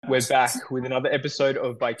We're back with another episode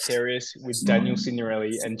of Vicarious with Daniel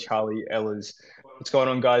Signorelli and Charlie Ellers. What's going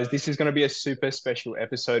on, guys? This is going to be a super special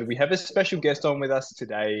episode. We have a special guest on with us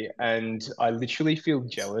today, and I literally feel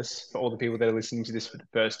jealous for all the people that are listening to this for the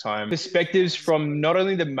first time. Perspectives from not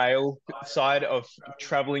only the male side of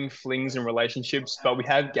traveling flings and relationships, but we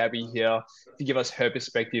have Gabby here to give us her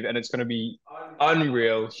perspective, and it's going to be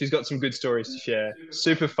unreal. She's got some good stories to share,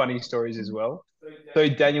 super funny stories as well. So,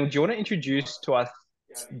 Daniel, do you want to introduce to us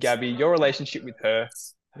Gabby, your relationship with her,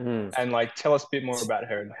 and like tell us a bit more about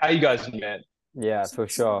her and how you guys met? Yeah, for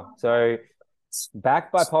sure. So,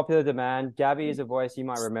 backed by popular demand, Gabby is a voice you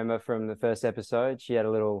might remember from the first episode. She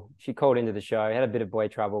called into the show, had a bit of boy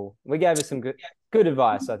trouble. We gave her some good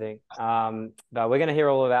advice, I think. But we're going to hear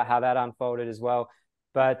all about how that unfolded as well.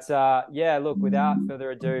 But yeah, look, without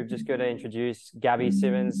further ado, just going to introduce Gabby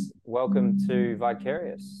Simmons. Welcome to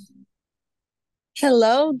Vicarious.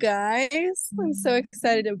 Hello, guys. I'm so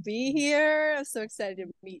excited to be here. I'm so excited to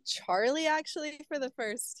meet Charlie actually for the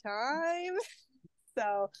first time.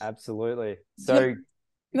 So, Absolutely. So, you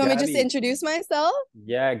want me just to Gabby, introduce myself?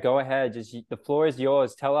 yeah, go ahead. The floor is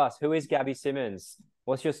yours. Tell us, who is Gabby Simmons?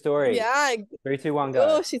 What's your story? Yeah. Three, two, one, go.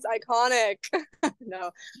 Oh, she's iconic.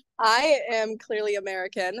 No, I am clearly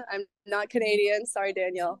American. I'm not Canadian. Sorry,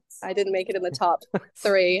 Daniel. I didn't make it in the top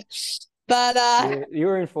three. But You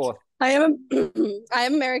were in fourth. I am I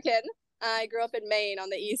am American. I grew up in Maine on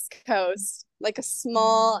the East Coast, like a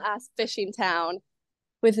small ass fishing town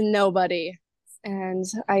with nobody. And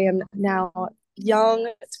I am now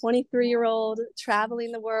young 23-year-old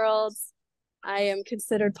traveling the world. I am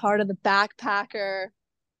considered part of the backpacker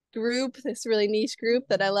group, this really niche group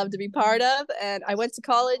that I love to be part of. And I went to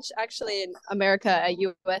college actually in America at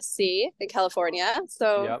USC in California.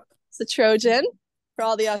 So Yep. it's a Trojan for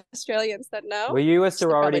all the Australians that know. Were you a They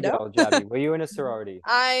sorority probably girl, don't. Gabby? Were you in a sorority?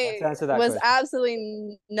 I Let's answer that was question.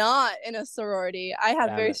 absolutely not in a sorority. I had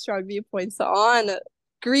Damn very it. strong viewpoints on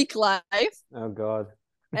Greek life, Oh God.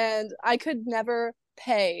 and I could never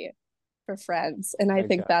pay for friends. And I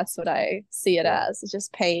think Okay. that's what I see it Yeah. as,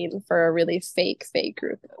 just paying for a really fake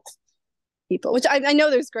group of people, which I know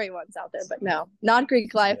there's great ones out there, but no, not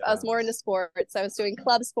Greek life. I was Yeah. more into sports. I was doing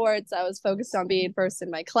club sports. I was focused on being first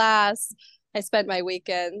in my class. I spent my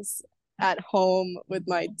weekends at home with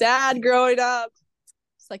my dad growing up.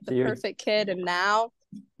 It's like the So perfect kid. And now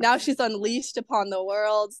she's unleashed upon the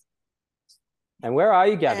world. and where are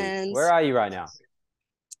you, Gabby? And Where are you right now?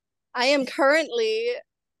 I am currently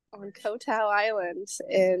on Koh Tao Island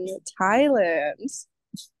in Thailand,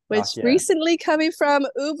 which Yeah. recently coming from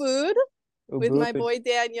Ubud with my Ubud. boy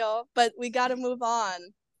Daniel. But we got to move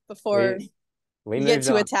on before We you get moved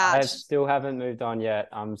too on. I attached. still haven't moved on yet.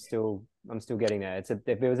 I'm still getting there.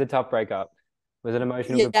 It was a tough breakup. It was an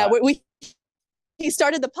emotional Yeah, goodbye. he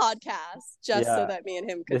started the podcast just so Yeah. that me and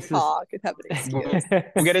him could This is talk and have an excuse.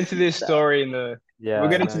 We'll get into this So, story in the. We'll Yeah,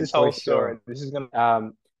 get into no, this for whole story. sure. This is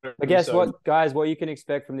gonna. But guess what, guys? What you can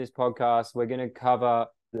expect from this podcast, we're going to cover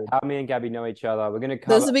how me and Gabby know each other. We're going to this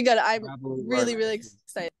cover will be good. I'm travel really romances.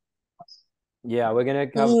 excited. Yeah, we're going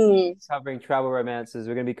to covering travel romances.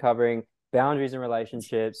 We're going to be covering boundaries in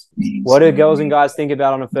relationships. What do girls and guys think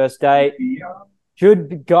about on a first date?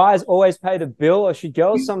 Should guys always pay the bill, or should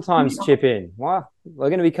girls sometimes chip in? Well, we're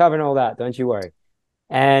going to be covering all that. Don't you worry.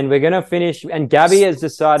 And we're going to finish. And Gabby has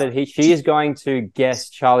decided she is going to guess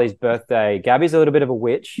Charlie's birthday. Gabby's a little bit of a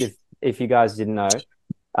witch, if you guys didn't know.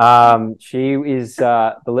 She is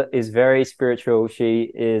very spiritual.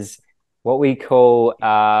 She is what we call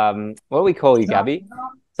you, Gabby?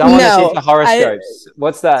 Someone that's No, into horoscopes.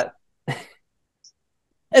 What's that?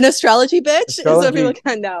 an astrology bitch is what people Astrology.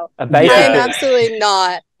 can know. A I basic am Yeah. absolutely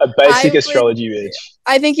not. A basic I would- astrology bitch.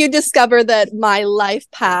 I think you discover that my life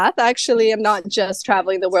path actually am not just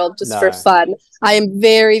traveling the world just for No. fun. I am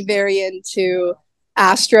very into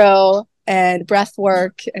astro and breath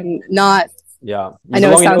work and not. Yeah. I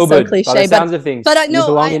know it belong in sounds so Ubud, by cliche, the sounds of things. but I You know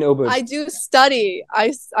belong in Ubud. I do study.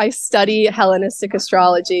 I study Hellenistic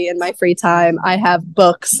astrology in my free time. I have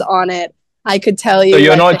books on it. I could tell you. So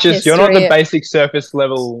you're like, not just you're not the history. basic surface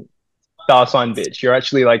level star sign bitch. You're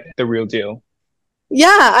actually like the real deal. Yeah,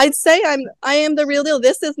 I'd say I am the real deal.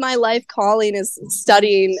 This is my life calling, is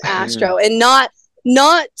studying astro, and not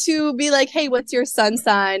to be like, hey, what's your sun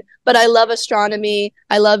sign? But I love astronomy.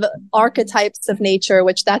 I love archetypes of nature,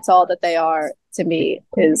 which that's all that they are to me.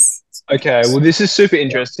 Is Okay, well, this is super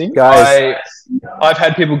interesting. Guys. I've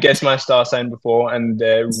had people guess my star sign before, and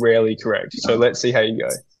they're rarely correct. So let's see how you go.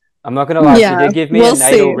 I'm not gonna lie, Yeah, she did give me we'll a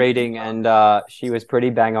natal see. reading, and she was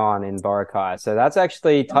pretty bang on in Boracay. So that's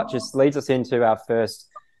actually leads us into our first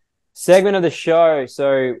segment of the show.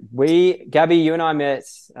 So Gabby, you and I met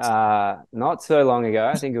not so long ago.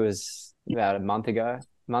 I think it was about a month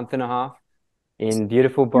and a half, in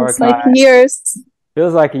beautiful Boracay. It's like years.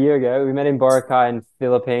 Feels like a year ago. We met in Boracay in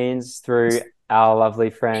Philippines through our lovely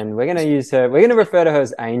friend. We're going to refer to her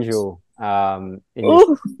as Angel.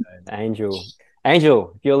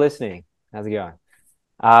 Angel, if you're listening, how's it going?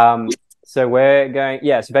 So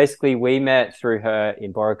so basically we met through her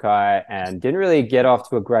in Boracay and didn't really get off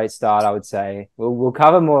to a great start, I would say. We'll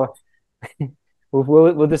cover more.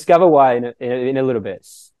 we'll discover why in a little bit.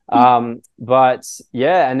 But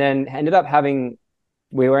yeah, and then ended up being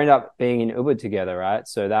in Ubud together, right?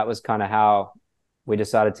 So that was kind of how we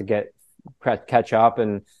decided to catch up,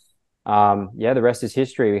 and the rest is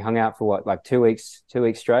history. We hung out for like 2 weeks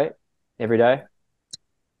straight, every day.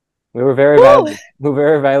 We were very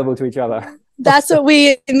available to each other. That's what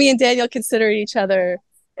me and Daniel consider each other,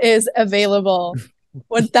 is available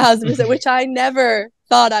 1000%, which I never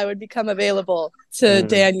thought I would become available to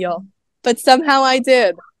Daniel, but somehow I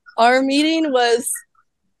did. Our meeting was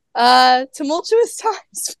tumultuous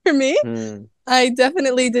times for me. I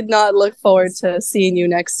definitely did not look forward to seeing you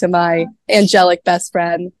next to my angelic best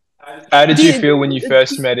friend. How did you feel when you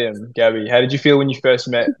first met him, Gabby? How did you feel when you first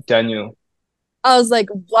met Daniel? I was like,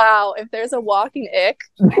 wow, if there's a walking ick,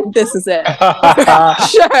 this is it.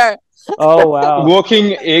 Sure. Oh, wow.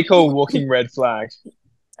 Walking ick or walking red flag?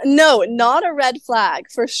 No, not a red flag.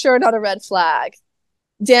 For sure, not a red flag.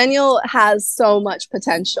 Daniel has so much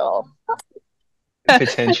potential.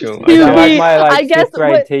 Potential. Like my fifth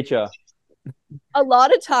grade teacher. A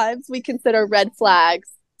lot of times we consider red flags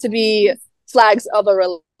to be flags of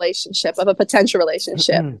a relationship, of a potential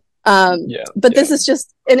relationship. But this is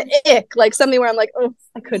just an ick, like something where I'm like, oh,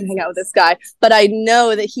 I couldn't hang out with this guy, but I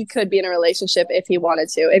know that he could be in a relationship if he wanted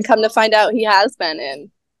to, and come to find out he has been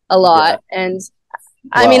in a lot. And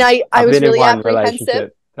I mean, I was really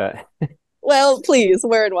apprehensive. But... Well, please,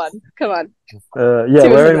 we're in one. Come on.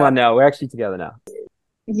 We're in one now. We're actually together now.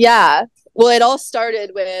 Yeah. Well, it all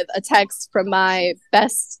started with a text from my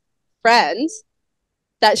best friend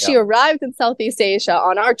that she arrived in Southeast Asia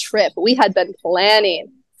on our trip. We had been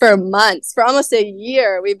planning for months, for almost a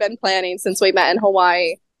year. We've been planning since we met in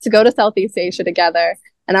Hawaii to go to Southeast Asia together.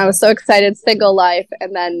 And I was so excited, single life.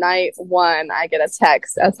 And then night one, I get a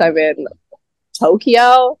text as I'm in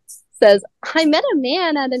Tokyo, says, I met a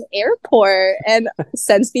man at an airport, and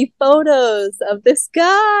sends me photos of this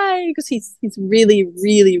guy because he's really,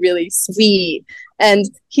 really, really sweet. And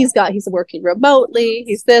he's working remotely.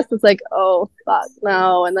 He's this. It's like, oh, fuck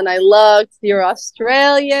no. And then I looked, you're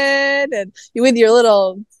Australian, and you with your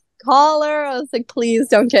little collar. I was like, please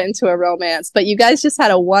don't get into a romance. But you guys just had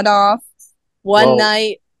a one-off,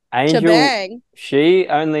 night Angel, shebang. She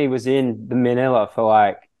only was in the Manila for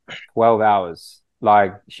like 12 hours.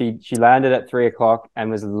 Like she landed at 3:00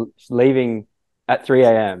 and was leaving at 3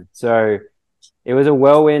 a.m. So it was a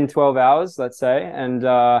whirlwind 12 hours, let's say. And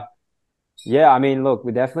I mean, look,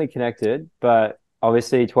 we're definitely connected, but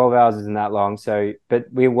obviously 12 hours isn't that long. So, but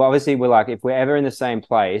we obviously were like, if we're ever in the same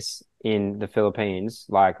place in the Philippines,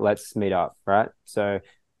 like, let's meet up, right? So,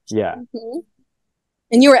 yeah. Mm-hmm.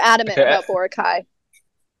 And you were adamant about Boracay.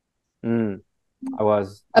 I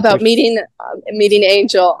was about meeting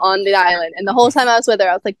Angel on the island, and the whole time I was with her,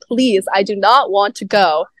 I was like, please, I do not want to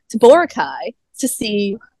go to Boracay to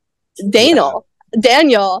see Daniel,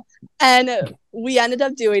 and we ended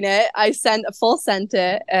up doing it. I sent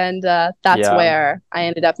it, and that's where I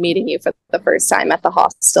ended up meeting you for the first time at the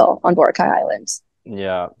hostel on Boracay Island.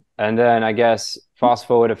 Yeah, and then I guess fast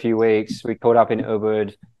forward a few weeks, we caught up in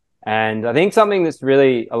Ubud, and I think something that's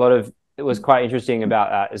really it was quite interesting about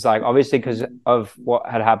that is, like, obviously because of what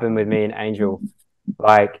had happened with me and Angel,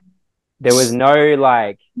 like there was no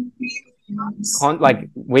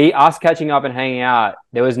us catching up and hanging out,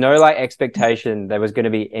 there was no expectation there was going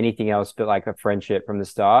to be anything else but like a friendship from the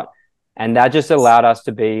start. And that just allowed us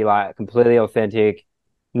to be like completely authentic,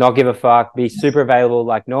 not give a fuck, be super available.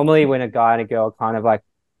 Like normally when a guy and a girl kind of like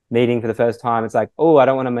meeting for the first time, it's like, oh, I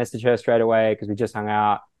don't want to message her straight away because we just hung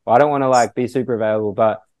out, or I don't want to be super available.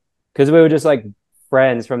 But because we were just like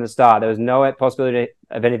friends from the start, there was no possibility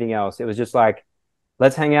of anything else. It was just like,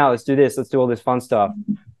 let's hang out, let's do this, let's do all this fun stuff.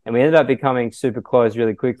 And we ended up becoming super close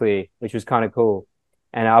really quickly, which was kind of cool.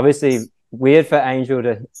 And obviously weird for Angel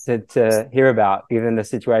to hear about, given the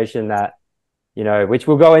situation that, which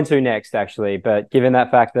we'll go into next actually. But given that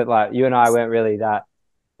fact that you and I weren't really that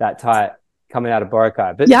tight coming out of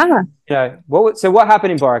Boracay. But what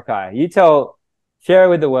happened in Boracay? Share it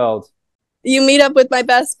with the world. You meet up with my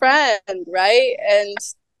best friend, right? And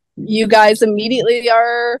you guys immediately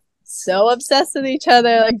are so obsessed with each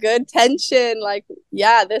other, like good tension, like,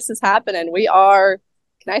 yeah, this is happening. We are,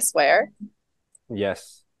 can I swear?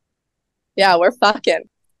 Yes. Yeah, we're fucking.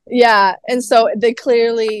 Yeah. And so they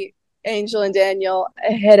clearly, Angel and Daniel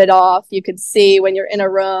hit it off. You could see when you're in a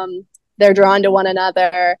room, they're drawn to one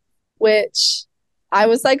another, which I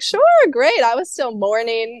was like, sure, great. I was still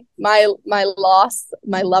mourning my loss,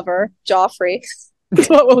 my lover, Joffrey. That's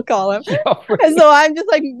what we'll call him. Joffrey. And so I'm just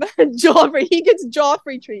like, Joffrey, he gets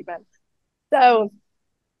Joffrey treatment. So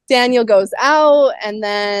Daniel goes out, and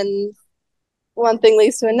then one thing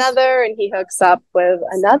leads to another, and he hooks up with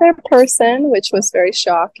another person, which was very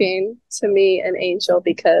shocking to me and Angel,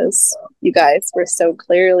 because you guys were so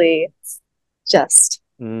clearly just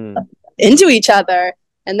into each other.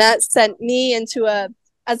 And that sent me into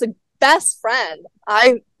as a best friend,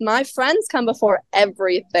 my friends come before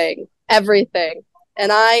everything.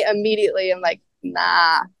 And I immediately am like,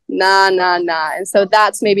 nah. And so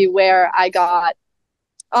that's maybe where I got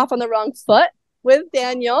off on the wrong foot with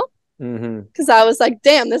Daniel. Because I was like,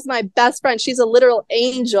 damn, this is my best friend. She's a literal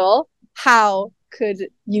angel. How could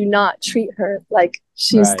you not treat her like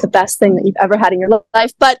she's the best thing that you've ever had in your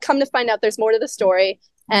life? But come to find out, there's more to the story.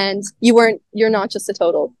 And you're not just a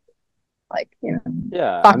total, like, you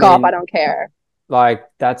know, fuck off, I don't care. Like,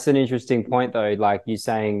 that's an interesting point, though. Like, you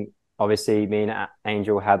saying, obviously, me and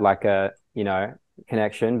Angel had like a, you know,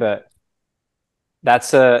 connection, but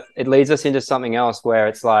it leads us into something else where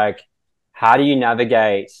it's like, how do you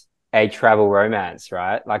navigate a travel romance,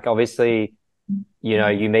 right? Like, obviously, you know,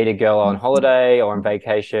 you meet a girl on holiday or on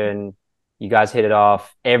vacation, you guys hit it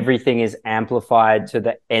off, everything is amplified to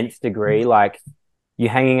the nth degree. Like, you're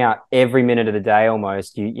hanging out every minute of the day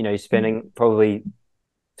almost. You know, you're spending probably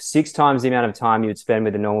 6 times the amount of time you would spend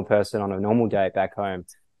with a normal person on a normal date back home.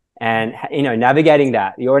 And, you know, navigating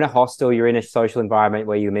that, you're in a hostel, you're in a social environment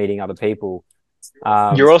where you're meeting other people.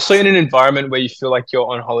 You're also in an environment where you feel like you're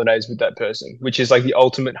on holidays with that person, which is like the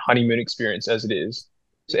ultimate honeymoon experience as it is.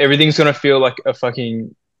 So everything's going to feel like a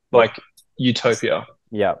fucking, like, utopia.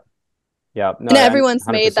 Yep. No, and everyone's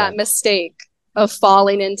 100%. Made that mistake of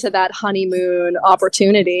falling into that honeymoon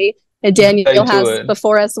opportunity. And Daniel has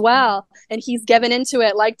before as well. And he's given into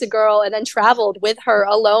it, liked a girl, and then traveled with her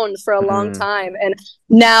alone for a long time. And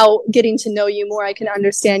now getting to know you more, I can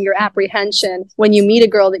understand your apprehension when you meet a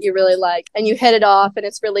girl that you really like and you hit it off and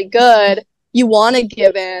it's really good. You want to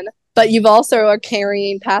give in, but you've also are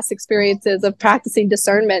carrying past experiences of practicing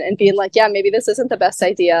discernment and being like, yeah, maybe this isn't the best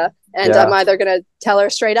idea. And I'm either going to tell her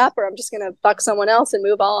straight up or I'm just going to fuck someone else and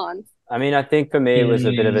move on. I mean, I think for me, it was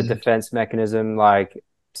a bit of a defense mechanism, like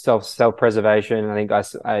self-preservation. I think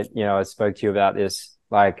I spoke to you about this,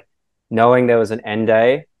 like knowing there was an end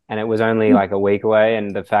day and it was only like a week away,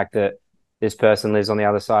 and the fact that this person lives on the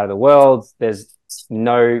other side of the world, there's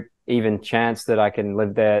no even chance that I can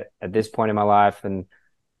live there at this point in my life. And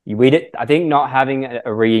I think not having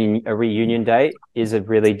a reunion date is a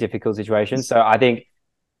really difficult situation. So I think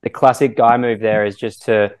the classic guy move there is just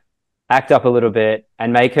to act up a little bit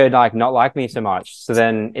and make her like not like me so much. So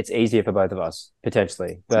then it's easier for both of us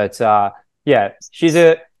potentially. But yeah, she's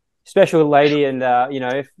a special lady, and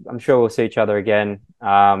I'm sure we'll see each other again.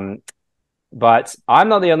 But I'm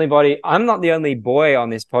not the only boy on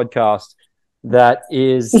this podcast that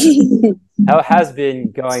has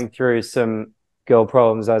been going through some girl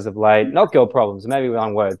problems as of late. Not girl problems, maybe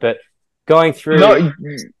one word, but going through.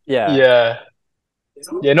 Yeah,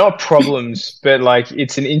 not problems, but like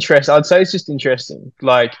it's an interest. I'd say it's just interesting.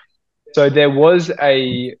 Like, so there was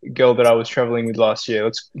a girl that I was traveling with last year.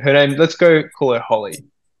 Let's go call her Holly.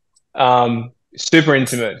 Super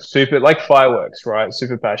intimate, super like fireworks, right?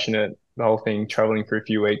 Super passionate, the whole thing, traveling for a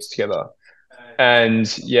few weeks together.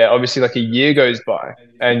 And yeah, obviously like a year goes by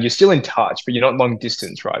and you're still in touch, but you're not long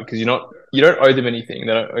distance, right? Because you don't owe them anything.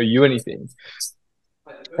 They don't owe you anything.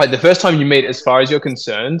 Like the first time you meet, as far as you're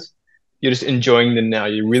concerned, you're just enjoying them now.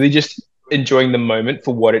 You're really just enjoying the moment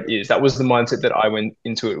for what it is. That was the mindset that I went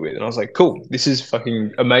into it with. And I was like, cool, this is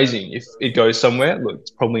fucking amazing. If it goes somewhere, look,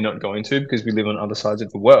 it's probably not going to because we live on other sides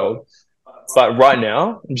of the world. But right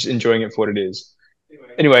now, I'm just enjoying it for what it is.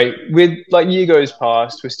 Anyway, with like year goes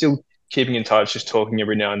past, we're still keeping in touch, just talking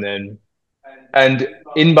every now and then. And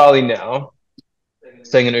in Bali now,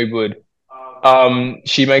 staying in Ubud,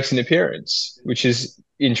 she makes an appearance, which is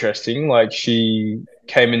interesting. Like she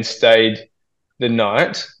came and stayed the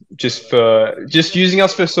night just using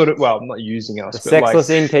us for sort of, well, not using us, but sexless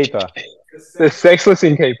innkeeper. The sexless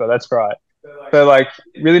innkeeper, that's right. So like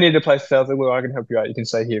really need a place to stay. I was like, well, I can help you out. You can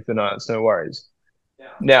stay here for the night. It's no worries.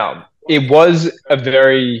 Now, it was a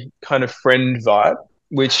very kind of friend vibe,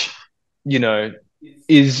 which,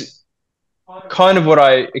 is kind of what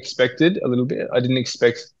I expected a little bit. I didn't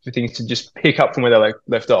expect for things to just pick up from where they like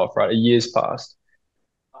left off, right? A year's passed.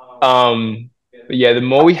 But yeah, the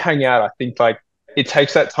more we hang out, I think like it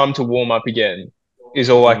takes that time to warm up again, is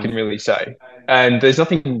all I can really say. And there's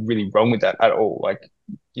nothing really wrong with that at all. Like,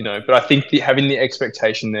 but I think having the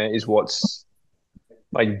expectation there is what's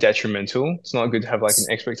like detrimental. It's not good to have like an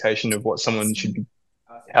expectation of what someone should be,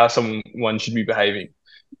 how someone should be behaving.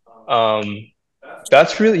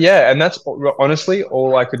 That's really, yeah. And that's honestly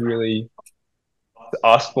all I could really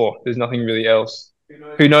ask for. There's nothing really else.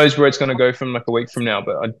 Who knows where it's going to go from like a week from now,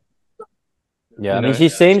 but yeah, I mean, she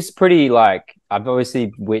seems pretty like, I'm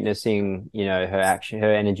obviously witnessing, her action,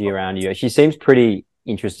 her energy around you. She seems pretty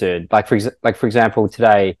interested. Like for example,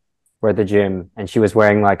 today we're at the gym and she was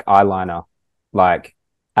wearing like eyeliner, like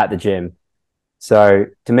at the gym. So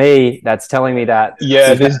to me, that's telling me that.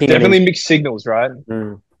 Yeah, there's definitely mixed signals, right?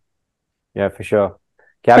 Yeah, for sure.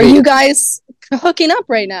 Gabby, are you guys hooking up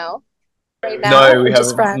right now? No, we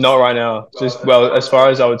haven't. Not right now. Just, well, as far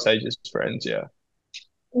as I would say, just friends. Yeah.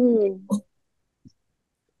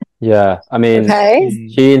 Yeah, I mean,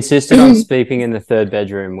 she insisted on sleeping in the third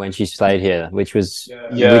bedroom when she stayed here, which was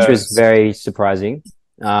very surprising.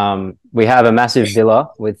 We have a massive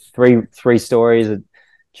villa with three stories.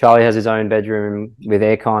 Charlie has his own bedroom with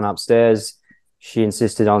aircon upstairs. She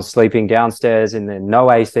insisted on sleeping downstairs in the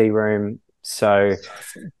no AC room. So,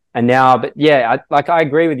 and now, but yeah, I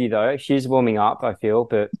agree with you though. She's warming up, I feel,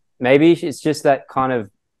 but maybe it's just that kind of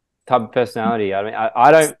type of personality. I mean,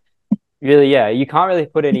 I don't really, you can't really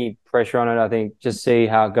put any pressure on it. I think just see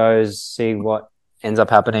how it goes, see what ends up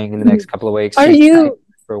happening in the next couple of weeks. Are you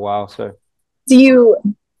for a while? So, do you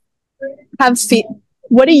have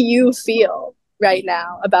what do you feel right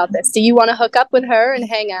now about this? Do you want to hook up with her and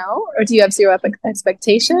hang out, or do you have zero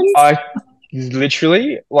expectations? I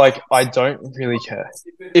literally, like, I don't really care.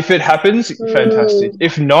 If it happens, fantastic.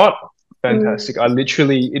 If not, fantastic.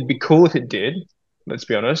 It'd be cool if it did, let's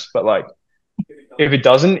be honest, but like, if it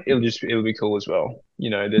doesn't, it'll be cool as well.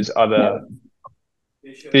 There's other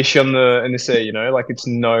fish in the sea, like it's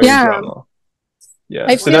no drama.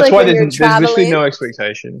 Yeah. So that's why there's literally no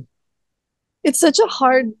expectation. It's such a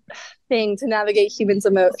hard thing to navigate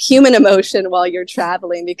human emotion while you're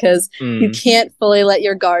traveling, because you can't fully let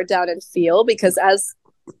your guard down and feel, because as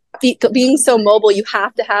being so mobile, you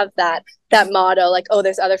have to have that motto, like, oh,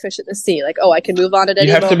 there's other fish in the sea, like, oh, I can move on at any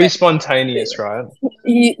moment. You have to be spontaneous, right?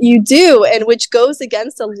 You do, and which goes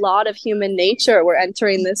against a lot of human nature. We're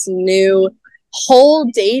entering this new whole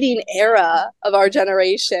dating era of our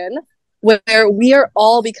generation, where we are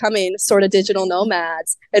all becoming sort of digital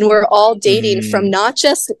nomads, and we're all dating from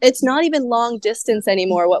it's not even long distance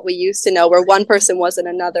anymore, what we used to know, where one person wasn't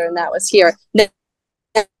another and that was here.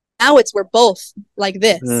 Now we're both like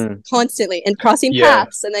this constantly and crossing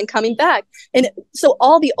paths and then coming back. And so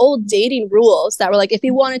all the old dating rules that were like, if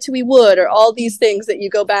he wanted to, we would, or all these things that you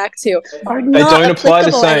go back to are not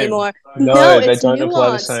applicable anymore. No, they don't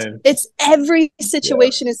apply the same. It's every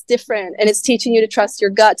situation is different, and it's teaching you to trust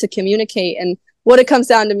your gut to communicate. And what it comes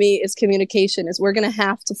down to me is communication. Is we're going to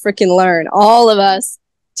have to freaking learn, all of us,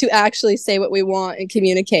 to actually say what we want and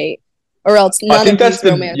communicate. Or else none of these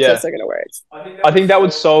romances are going to work. I think that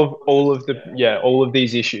would solve all of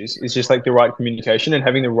these issues. It's just like the right communication and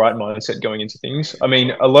having the right mindset going into things. I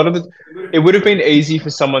mean, a lot of it would have been easy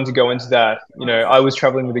for someone to go into that. I was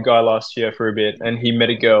traveling with a guy last year for a bit, and he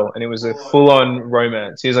met a girl, and it was a full-on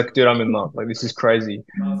romance. He was like, dude, I'm in love. Like, this is crazy.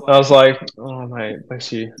 And I was like, oh, mate,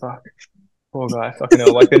 bless you. Fuck. Poor guy. Fucking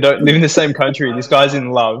hell. Like, they don't live in the same country. This guy's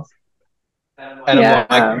in love. And I'm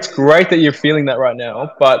like, it's great that you're feeling that right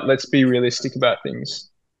now, but let's be realistic about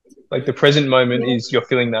things. Like, the present moment is you're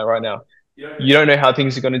feeling that right now. You don't know how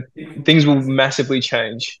things will massively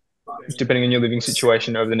change depending on your living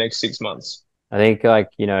situation over the next 6 months. I think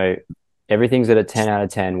everything's at a 10 out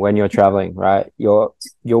of 10 when you're traveling, right?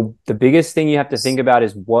 The biggest thing you have to think about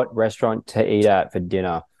is what restaurant to eat at for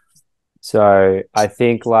dinner. So I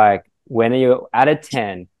think like when you're at a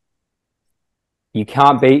 10, you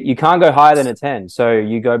can't go higher than a 10. So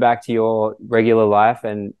you go back to your regular life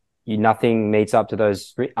and nothing meets up to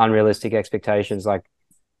those unrealistic expectations. Like,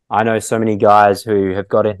 I know so many guys who have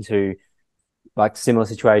got into like similar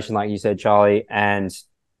situation, like you said, Charlie, and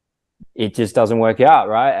it just doesn't work out,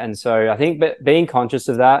 right? And so I think being conscious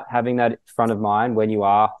of that, having that front of mind when you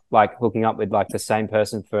are like hooking up with like the same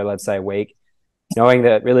person for, let's say, a week, knowing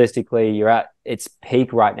that realistically you're at its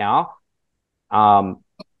peak right now,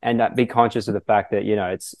 and be conscious of the fact that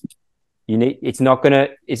it's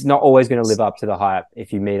not always gonna live up to the hype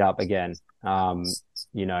if you meet up again.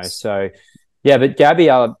 So yeah. But Gabby,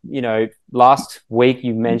 last week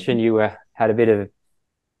you mentioned you had a bit of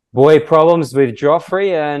boy problems with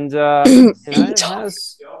Joffrey, and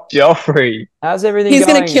Joffrey. how's everything He's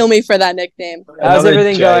going? gonna kill me for that nickname. How's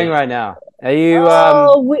everything going right now? Are you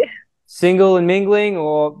single and mingling,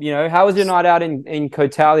 or how was your night out in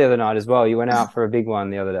Kotal the other night as well? You went out for a big one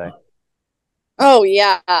the other day. Oh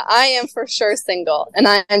yeah, I am for sure single, and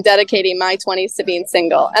I'm dedicating my 20s to being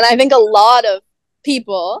single. And I think a lot of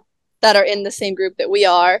people that are in the same group that we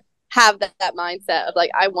are have that mindset of like,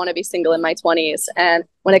 I want to be single in my 20s. And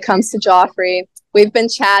when it comes to Joffrey, we've been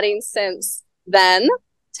chatting since then,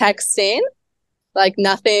 texting, like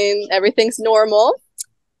nothing, everything's normal.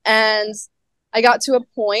 And I got to a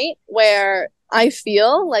point where I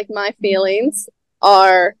feel like my feelings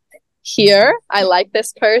are here. I like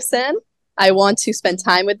this person. I want to spend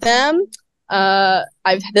time with them.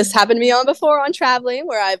 This happened to me on before on traveling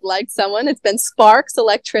where I've liked someone. It's been sparks,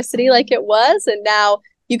 electricity like it was. And now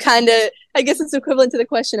you kind of, I guess it's equivalent to the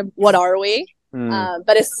question of what are we?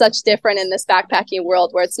 But it's such different in this backpacking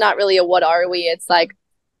world where it's not really a what are we? It's like,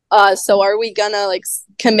 so are we gonna like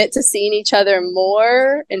commit to seeing each other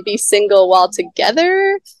more and be single while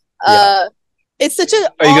together? It's such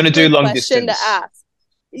a are you gonna do long question distance to ask.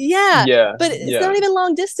 Yeah, but it's not even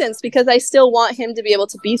long distance because I still want him to be able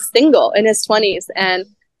to be single in his 20s. And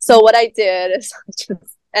so what I did is I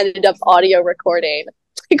just ended up audio recording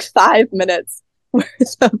like 5 minutes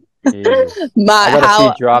worth of I got a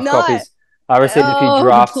few draft copies. I received a few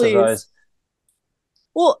drafts of those.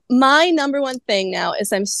 Well, my number one thing now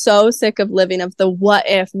is I'm so sick of living of the what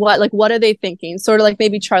if, what are they thinking? Sort of like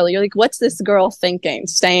maybe Charlie, you're like, what's this girl thinking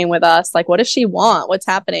staying with us? Like, what does she want? What's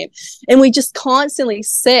happening? And we just constantly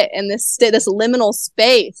sit in this liminal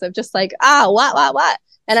space of just like, what?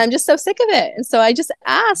 And I'm just so sick of it. And so I just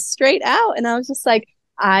asked straight out and I was just like,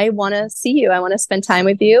 I want to see you. I want to spend time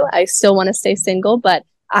with you. I still want to stay single, but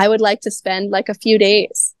I would like to spend like a few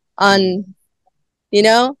days on,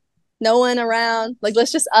 no one around. Like,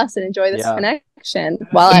 let's just us and enjoy this connection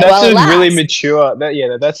that's a really mature.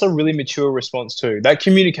 That's a really mature response too. That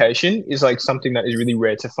communication is like something that is really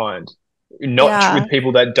rare to find. Not with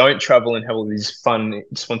people that don't travel and have all these fun,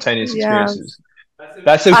 spontaneous experiences.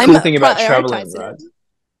 That's the cool thing about traveling, right?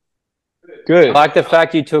 Good. I like the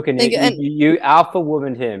fact you took you alpha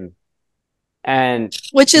womaned him, and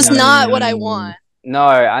which is not what I want. No,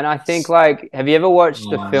 and I think like, have you ever watched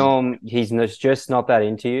the film He's Just Not That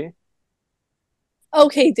Into You?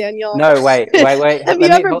 Okay, Daniel. No, wait. Have you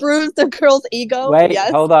ever bruised a girl's ego? Wait,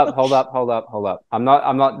 yes. hold up. I'm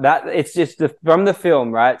not that. It's just from the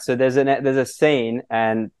film, right? So there's a scene,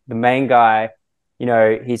 and the main guy,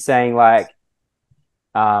 he's saying like,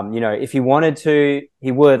 if he wanted to,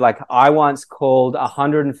 he would. Like, I once called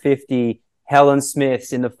 150 Helen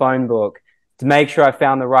Smiths in the phone book to make sure I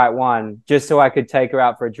found the right one, just so I could take her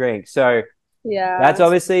out for a drink. So that's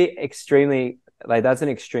obviously extremely. Like, that's an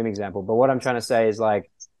extreme example, but what I'm trying to say is like,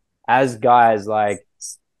 as guys, like,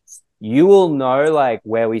 you will know like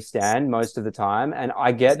where we stand most of the time. And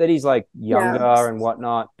I get that he's like younger and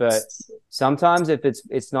whatnot, but sometimes if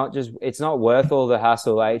it's not worth all the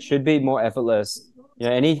hassle. Like, it should be more effortless.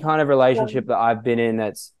 Any kind of relationship that I've been in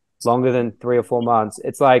that's longer than 3 or 4 months,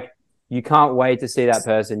 it's like, you can't wait to see that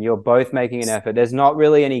person. You're both making an effort. There's not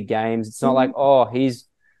really any games. It's not like, oh, he's,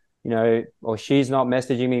 or she's not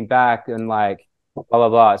messaging me back and like, blah, blah,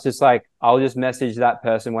 blah. It's just like, I'll just message that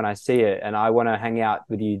person when I see it, and I want to hang out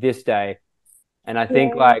with you this day. And I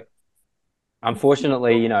think like,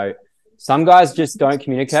 unfortunately, some guys just don't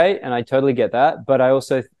communicate, and I totally get that. But I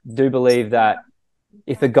also do believe that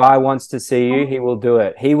if a guy wants to see you, he will do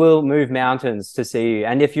it. He will move mountains to see you.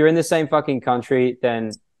 And if you're in the same fucking country,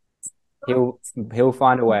 then he'll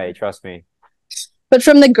find a way. Trust me. But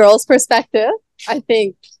from the girl's perspective, I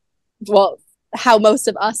think, how most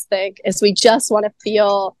of us think is we just want to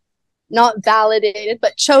feel not validated,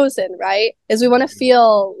 but chosen, right? Is we want to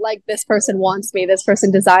feel like this person wants me, this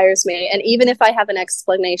person desires me. And even if I have an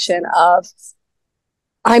explanation of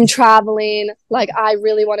I'm traveling, like I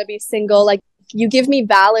really want to be single, like you give me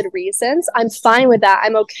valid reasons, I'm fine with that.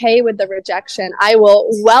 I'm okay with the rejection. I will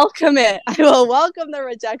welcome it. I will welcome the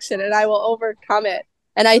rejection and I will overcome it.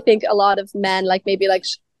 And I think a lot of men, like maybe like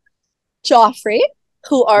Joffrey,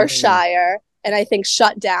 who are shyer, and I think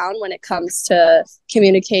shut down when it comes to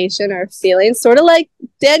communication or feelings, sort of like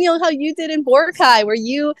Daniel, how you did in Boracay, where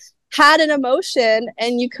you had an emotion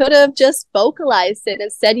and you could have just vocalized it.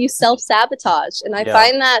 Instead, you self-sabotage. And I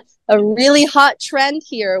find that a really hot trend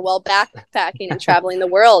here while backpacking and traveling the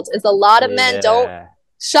world is a lot of men don't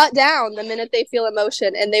shut down the minute they feel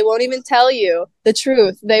emotion, and they won't even tell you the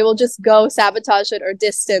truth. They will just go sabotage it or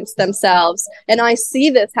distance themselves. And I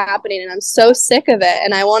see this happening and I'm so sick of it,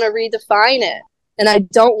 and I want to redefine it. And I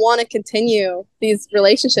don't want to continue these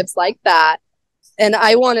relationships like that. And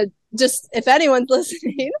I want to just, if anyone's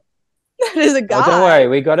listening, that is a guy. Oh, don't worry.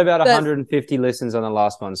 We got about 150 listens on the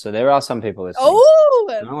last one. So there are some people listening.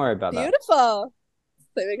 Oh, don't worry about that. Beautiful.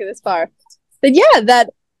 They make it this far. But yeah,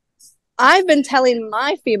 that I've been telling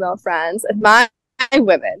my female friends and my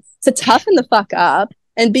women to toughen the fuck up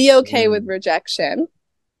and be okay with rejection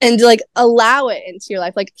and like allow it into your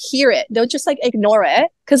life. Like hear it. Don't just like ignore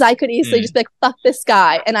it. Because I could easily just be like, fuck this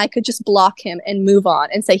guy. And I could just block him and move on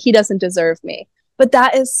and say he doesn't deserve me. But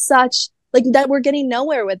that is such like that we're getting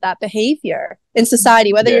nowhere with that behavior in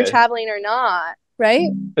society, whether you're traveling or not.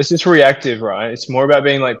 Right? It's just reactive, right? It's more about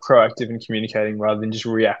being like proactive and communicating rather than just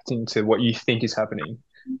reacting to what you think is happening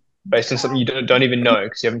based on something you don't even know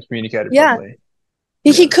because you haven't communicated properly.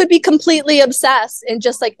 He could be completely obsessed and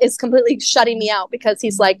just like is completely shutting me out because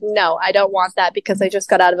he's like, no, I don't want that because I just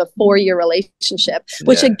got out of a 4-year relationship,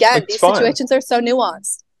 which again, these situations are so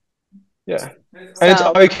nuanced. Yeah. And it's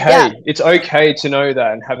okay. Yeah. It's okay to know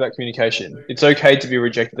that and have that communication. It's okay to be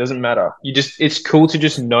rejected. It doesn't matter. It's cool to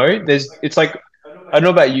just know it's like, I don't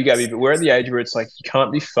know about you, Gabby, but we're at the age where it's like you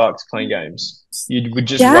can't be fucked playing games. You would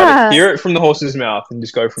just rather hear it from the horse's mouth and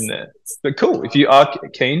just go from there. But cool, if you are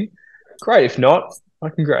keen, great. If not,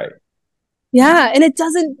 fucking great. Yeah, and it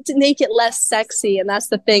doesn't make it less sexy. And that's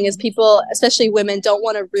the thing is people, especially women, don't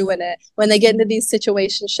want to ruin it when they get into these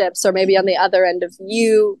situationships or maybe on the other end of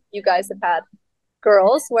you guys have had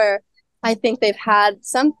girls where I think they've had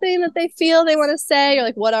something that they feel they want to say or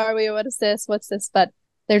like, what are we? What is this? What's this? But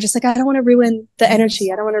they're just like, I don't want to ruin the energy.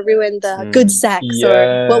 I don't want to ruin the good sex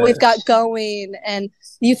or what we've got going. And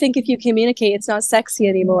you think if you communicate, it's not sexy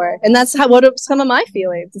anymore. And that's what some of my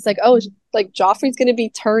feelings. It's like, oh, like Joffrey's going to be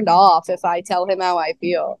turned off if I tell him how I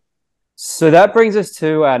feel. So that brings us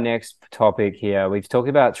to our next topic here. We've talked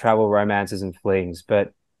about travel romances and flings,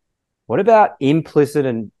 but what about implicit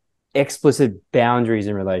and explicit boundaries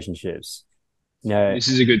in relationships? No, this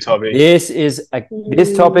is a good topic.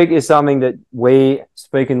 This topic is something that we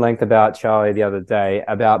spoke in length about, Charlie, the other day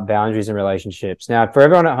about boundaries in relationships. Now, for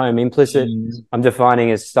everyone at home, implicit, I'm defining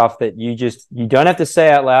as stuff that you don't have to say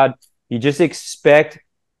out loud. You just expect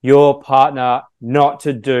your partner not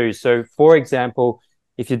to do. So, for example,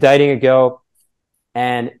 if you're dating a girl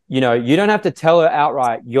and, you don't have to tell her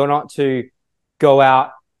outright, you're not to go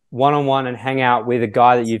out one-on-one and hang out with a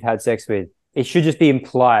guy that you've had sex with. It should just be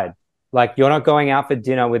implied. Like you're not going out for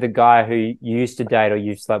dinner with a guy who you used to date or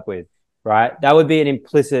you've slept with, right? That would be an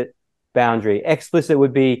implicit boundary. Explicit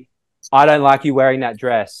would be, I don't like you wearing that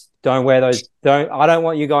dress. Don't wear those. I don't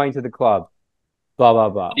want you going to the club. Blah, blah,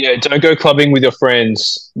 blah. Yeah, don't go clubbing with your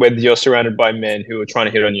friends whether you're surrounded by men who are trying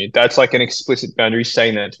to hit on you. That's like an explicit boundary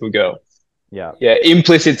saying that to a girl. Yeah. Yeah,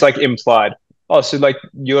 implicit's like implied. Oh, so like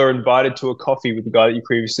you're invited to a coffee with the guy that you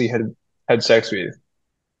previously had sex with.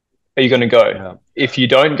 Are you going to go? Yeah. If you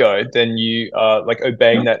don't go, then you are like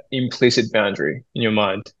obeying that implicit boundary in your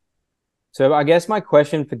mind. So I guess my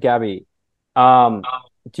question for Gabby, do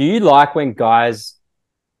you like when guys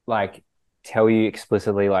like tell you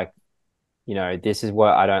explicitly like, this is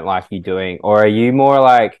what I don't like you doing? Or are you more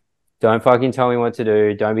like, don't fucking tell me what to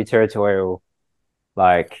do. Don't be territorial.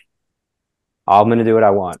 Like, I'm going to do what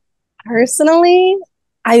I want. Personally,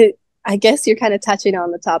 I guess you're kind of touching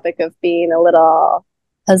on the topic of being a little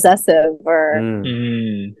possessive or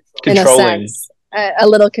in a sense a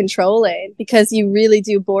little controlling because you really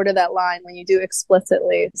do border that line when you do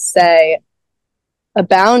explicitly say a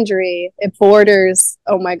boundary. It borders,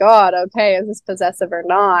 oh my god, okay, is this possessive or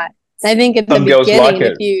not? And I think in the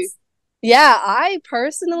beginning I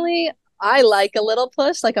personally like a little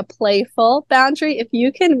push, like a playful boundary. If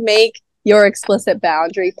you can make your explicit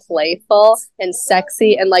boundary playful and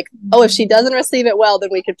sexy and like, oh, if she doesn't receive it well, then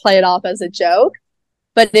we could play it off as a joke.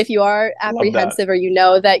 But if you are apprehensive or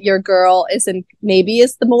that your girl is the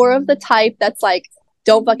more of the type that's like,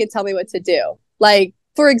 don't fucking tell me what to do. Like,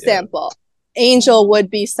 for example, Angel would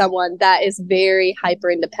be someone that is very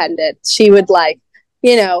hyper independent. She would like,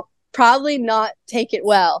 probably not take it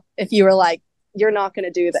well if you were like, you're not going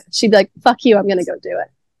to do that. She'd be like, fuck you, I'm going to go do it.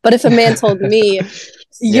 But if a man told me,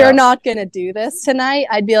 you're not going to do this tonight,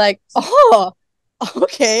 I'd be like, oh,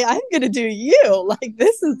 okay, I'm gonna do you. Like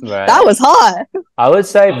this is that was hot. I would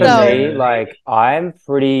say for me, like I'm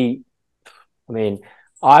pretty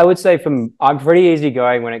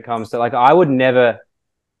easygoing when it comes to like I would never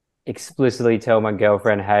explicitly tell my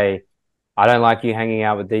girlfriend, hey, I don't like you hanging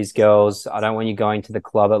out with these girls. I don't want you going to the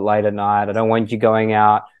club at late at night. I don't want you going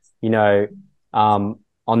out,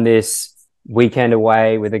 on this weekend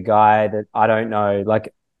away with a guy that I don't know.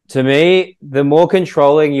 Like to me, the more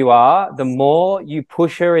controlling you are, the more you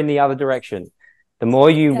push her in the other direction. the more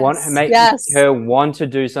you want to make her want to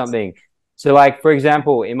do something. So like, for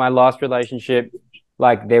example, in my last relationship,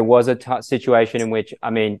 like there was a situation in which, I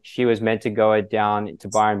mean, she was meant to go down to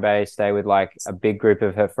Byron Bay, stay with like a big group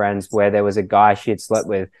of her friends where there was a guy she had slept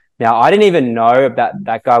with. Now, I didn't even know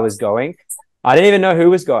that guy was going. I didn't even know who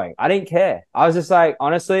was going. I didn't care. I was just like,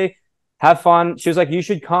 honestly, have fun. She was like, you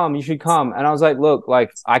should come. And I was like, look,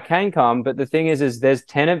 like I can come. But the thing is there's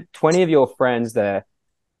 20 of your friends there.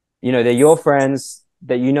 You know, they're your friends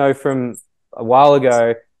that you know from a while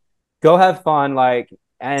ago. Go have fun. Like,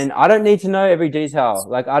 and I don't need to know every detail.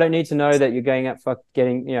 Like, I don't need to know that you're going out for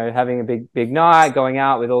having a big night, going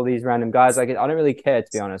out with all these random guys. Like, I don't really care, to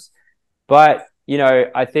be honest. But, you know,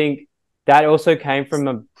 I think that also came from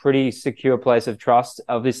a pretty secure place of trust,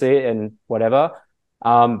 obviously, and whatever.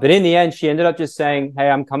 But in the end, she ended up just saying,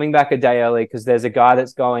 hey, I'm coming back a day early because there's a guy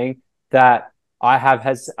that's going that I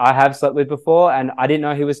have slept with before, and I didn't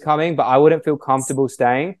know he was coming, but I wouldn't feel comfortable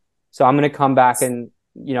staying. So I'm going to come back and,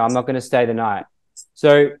 you know, I'm not going to stay the night.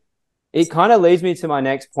 So it kind of leads me to my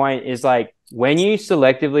next point is like, when you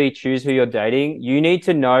selectively choose who you're dating, you need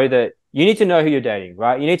to know who you're dating,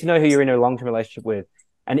 right? You need to know who you're in a long-term relationship with.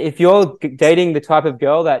 And if you're dating the type of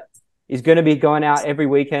girl that is going to be going out every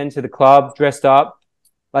weekend to the club dressed up,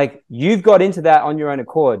 like you've got into that on your own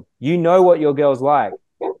accord. You know what your girl's like.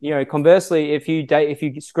 You know, conversely, if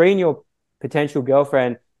you screen your potential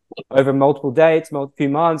girlfriend over multiple dates, few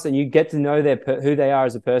months, and you get to know who they are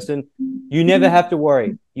as a person, you never have to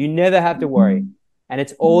worry. And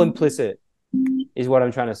it's all implicit, is what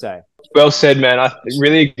I'm trying to say. Well said, man. I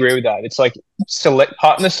really agree with that. It's like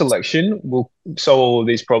partner selection will solve all of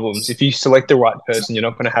these problems. If you select the right person, you're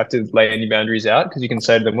not going to have to lay any boundaries out because you can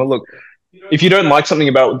say to them, well, look, if you don't like something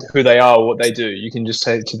about who they are or what they do, you can just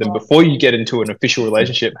say to them before you get into an official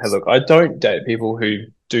relationship, hey, look, I don't date people who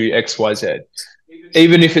do X, Y, Z.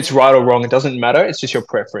 Even if it's right or wrong, it doesn't matter. It's just your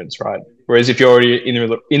preference, right? Whereas if you're already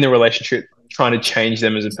in the relationship trying to change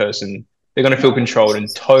them as a person, they're going to feel controlled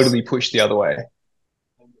and totally push the other way.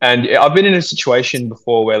 And I've been in a situation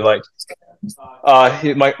before where like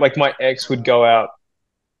my ex would go out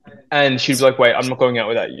and she'd be like, wait, I'm not going out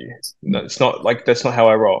without you. No, it's not like, that's not how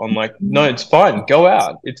I roll. I'm like, no, it's fine. Go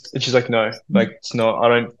out. And she's like, no, like it's not,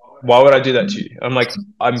 why would I do that to you? I'm like,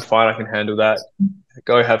 I'm fine. I can handle that.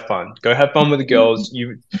 Go have fun. Go have fun with the girls.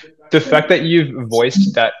 The fact that you've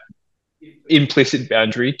voiced that implicit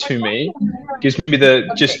boundary to me gives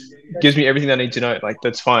me everything I need to know. Like,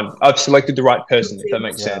 that's fine. I've selected the right person, if that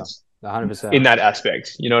makes sense. 100%. In that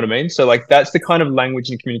aspect. You know what I mean? So like, that's the kind of language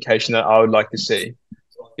and communication that I would like to see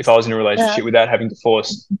if I was in a relationship without having to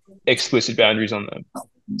force explicit boundaries on them.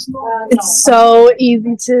 It's so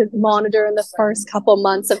easy to monitor in the first couple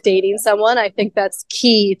months of dating someone. I think that's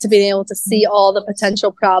key to being able to see all the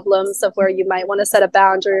potential problems of where you might want to set a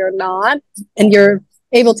boundary or not. And you're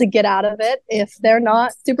able to get out of it if they're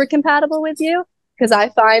not super compatible with you. Because I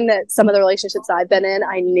find that some of the relationships I've been in,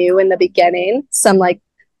 I knew in the beginning some like,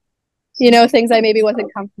 you know, things I maybe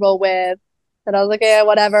wasn't comfortable with. And I was like, yeah,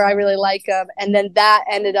 whatever. I really like them. And then that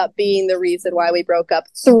ended up being the reason why we broke up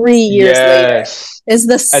 3 years later. Is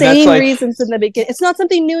the same reasons in the beginning. It's not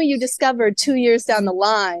something new you discovered 2 years down the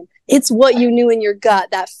line. It's what you knew in your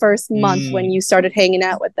gut that first month when you started hanging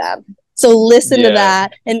out with them. So listen to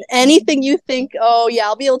that. And anything you think, oh, yeah,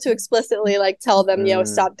 I'll be able to explicitly like tell them, you know,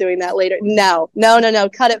 stop doing that later. No.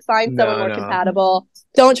 Cut it. Find someone more compatible.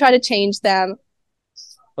 Don't try to change them.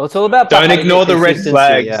 Well, it's all about don't ignore the red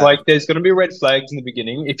flags. Yeah. Like there's going to be red flags in the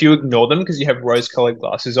beginning. If you ignore them because you have rose-colored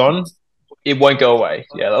glasses on, it won't go away.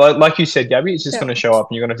 Yeah, like you said, Gabby, it's just going to show up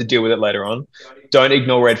and you're going to have to deal with it later on. Don't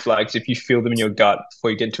ignore red flags if you feel them in your gut before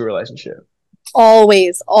you get into a relationship.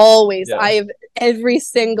 Always. Yeah. I have every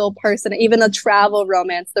single person, even a travel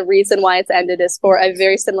romance, the reason why it's ended is for a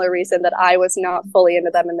very similar reason that I was not fully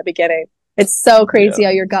into them in the beginning. It's so crazy how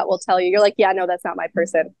your gut will tell you. You're like, yeah, no, that's not my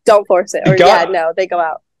person. Don't force it. Or yeah, no, they go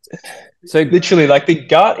out. So literally, like the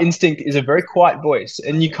gut instinct is a very quiet voice,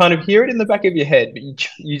 and you kind of hear it in the back of your head, but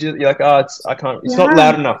you're like, oh, it's not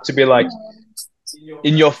loud enough to be like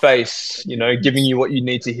in your face, you know, giving you what you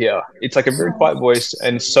need to hear. It's like a very quiet voice,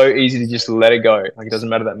 and it's so easy to just let it go. Like it doesn't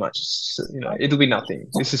matter that much. You know, it'll be nothing.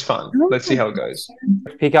 This is fun. Let's see how it goes.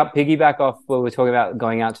 Piggyback off what we're talking about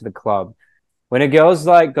going out to the club. When a girl's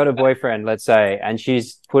like got a boyfriend, let's say, and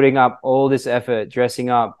she's putting up all this effort, dressing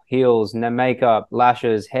up, heels, makeup,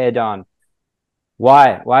 lashes, hair done.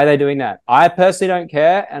 Why? Why are they doing that? I personally don't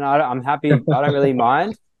care, and I'm happy. I don't really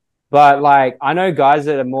mind. But like, I know guys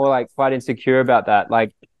that are more like quite insecure about that.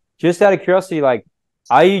 Like, just out of curiosity, like,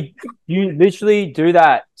 are you literally do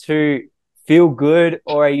that to feel good,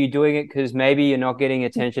 or are you doing it because maybe you're not getting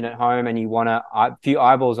attention at home and you want a few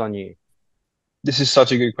eyeballs on you? This is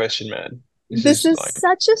such a good question, man. This is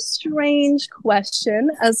such a strange question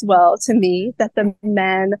as well to me, that the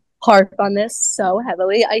men harp on this so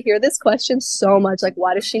heavily. I hear this question so much. Like,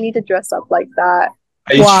 why does she need to dress up like that?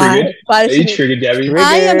 Are you Why? triggered? Why Are does you she triggered, Gabby?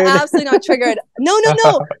 I am absolutely not triggered. No,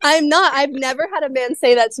 I'm not. I've never had a man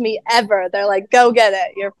say that to me ever. They're like, go get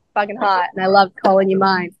it. You're fucking hot. And I love calling you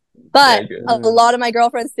mine. But a lot of my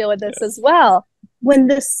girlfriends deal with this as well. When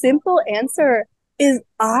the simple answer is,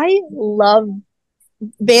 I love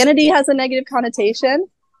vanity has a negative connotation,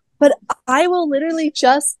 but I will literally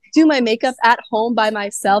just do my makeup at home by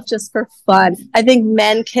myself just for fun. I think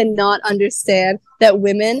men cannot understand that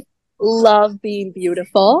women love being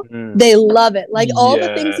beautiful. They love it. Like all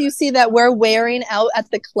the things you see that we're wearing out at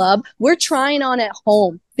the club, we're trying on at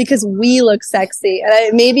home because we look sexy.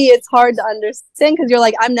 And maybe it's hard to understand because you're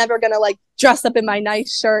like, I'm never going to like dress up in my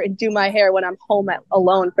nice shirt and do my hair when I'm home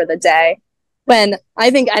alone for the day. When I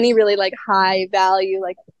think any really like high value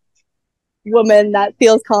like woman that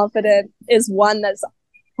feels confident is one that's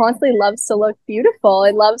constantly loves to look beautiful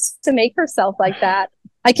and loves to make herself like that.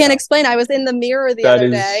 I can't explain. I was in the mirror the other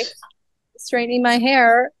day straightening my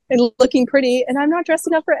hair and looking pretty, and I'm not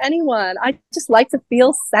dressing up for anyone. I just like to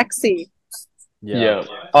feel sexy. Yeah.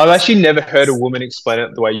 I've actually never heard a woman explain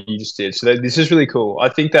it the way you just did. So this is really cool. I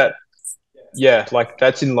think that, like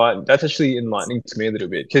that's actually enlightening to me a little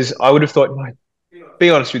bit, because I would have thought, like, be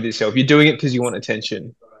honest with yourself. You're doing it because you want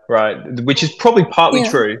attention, right? Which is probably partly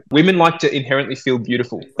true. Women like to inherently feel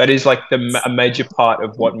beautiful. That is like a major part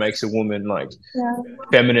of what makes a woman like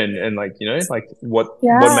feminine, and like, you know, like what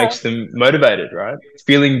makes them motivated, right?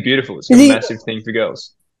 Feeling beautiful. It's a massive thing for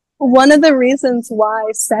girls. One of the reasons why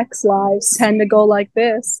sex lives tend to go like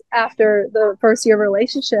this after the first year of a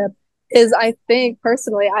relationship is, I think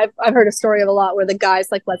personally, I've heard a story of a lot where the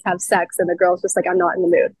guy's like, let's have sex, and the girl's just like, I'm not in the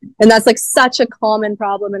mood. And that's like such a common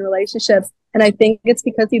problem in relationships. And I think it's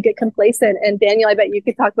because you get complacent. And Daniel, I bet you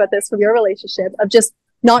could talk about this from your relationship of just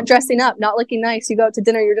not dressing up, not looking nice. You go out to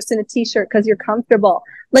dinner, you're just in a t-shirt because you're comfortable.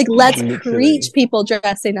 Like, let's preach people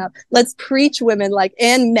dressing up. Let's preach women, like,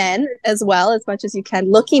 and men as well, as much as you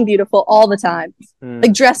can, looking beautiful all the time.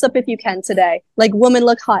 Like, dress up if you can today. Like, women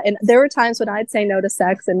look hot. And there were times when I'd say no to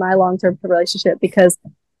sex in my long-term relationship because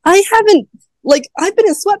I haven't, like, I've been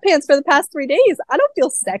in sweatpants for the past 3 days. I don't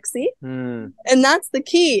feel sexy. And that's the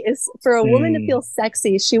key, is for a woman to feel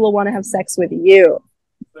sexy, she will want to have sex with you.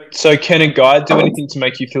 So can a guy do anything to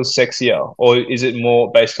make you feel sexier, or is it more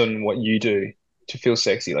based on what you do to feel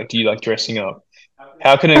sexy? Like, do you like dressing up?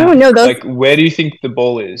 How can like, where do you think the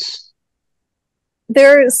ball is?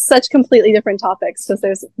 They're such completely different topics, because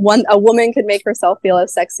there's a woman can make herself feel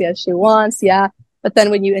as sexy as she wants. Yeah. But then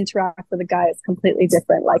when you interact with a guy, it's completely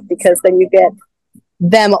different. Like, because then you get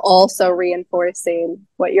them also reinforcing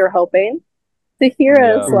what you're hoping to hear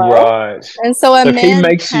as well. Right. And so a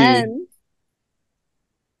man can...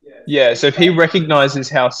 Yeah, so if he recognizes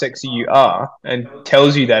how sexy you are and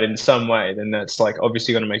tells you that in some way, then that's like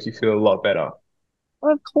obviously going to make you feel a lot better.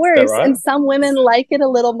 Of course. Right? And some women like it a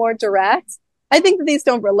little more direct. I think that these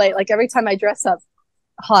don't relate. Like, every time I dress up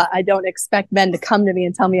hot, I don't expect men to come to me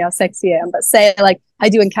and tell me how sexy I am. But say, like, I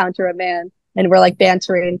do encounter a man and we're like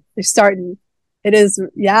bantering, they're starting. It is,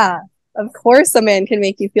 of course a man can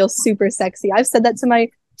make you feel super sexy. I've said that to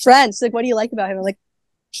my friends. She's like, what do you like about him? I'm like,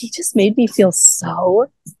 he just made me feel so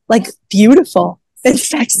like beautiful and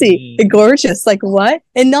sexy and gorgeous. Like, what?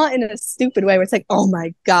 And not in a stupid way where it's like, oh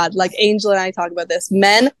my God. Like, Angel and I talk about this.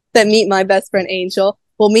 Men that meet my best friend Angel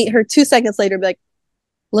will meet her 2 seconds later and be like,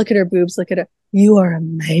 look at her boobs, look at her. You are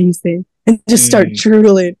amazing. And just start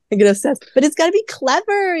drooling and get obsessed. But it's got to be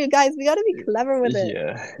clever, you guys. We got to be clever with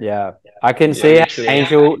it. Yeah. I can see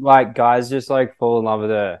Angel, like, guys just like fall in love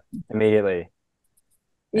with her immediately.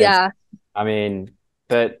 I mean,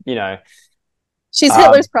 but you know, she's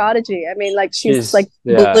Hitler's prodigy. I mean, like, she's like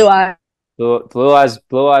blue eyes,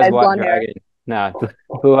 white dragon. No,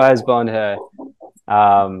 blue eyes, blonde hair.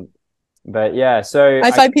 But yeah, so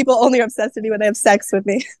I find people only obsessed with me when they have sex with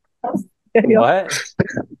me. What?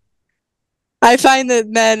 I find that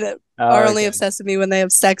men are only obsessed with me when they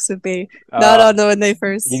have sex with me, not on when they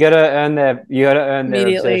first. You gotta earn their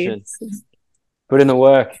obsession. Put in the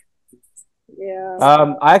work. Yeah.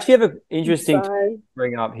 I actually have an interesting to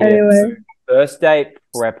bring up here. Anyway. First date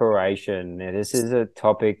preparation. Now, this is a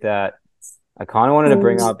topic that I kind of wanted to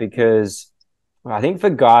bring up because I think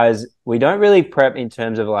for guys, we don't really prep in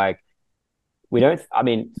terms of like,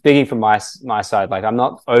 speaking from my side, like, I'm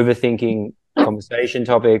not overthinking conversation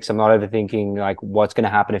topics. I'm not overthinking like what's going to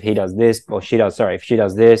happen if he does this or if she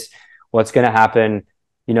does this, what's going to happen,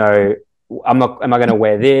 you know, am I going to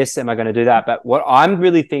wear this? Am I going to do that? But what I'm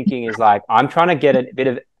really thinking is like, I'm trying to get a bit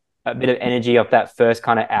of a bit of energy off that first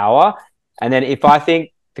kind of hour. And then if I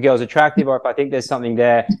think the girl's attractive or if I think there's something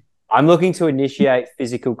there, I'm looking to initiate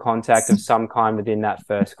physical contact of some kind within that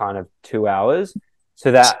first kind of 2 hours,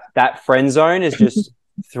 so that friend zone is just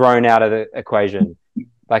thrown out of the equation.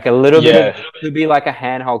 Like a little bit of, could be like a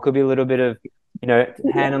handhold, could be a little bit of,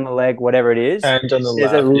 hand on the leg, whatever it is. Hand on the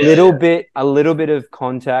There's lap. a little bit of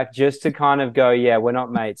contact just to kind of go, yeah, we're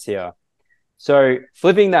not mates here. So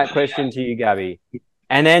flipping that question to you, Gabby,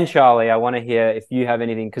 and then Charlie, I want to hear if you have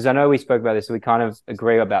anything, because I know we spoke about this, so we kind of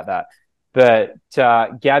agree about that. But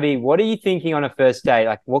Gabby, what are you thinking on a first date?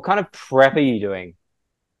 Like, what kind of prep are you doing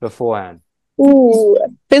beforehand? Ooh,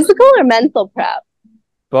 physical or mental prep?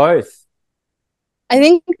 Both. I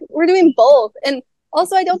think we're doing both. And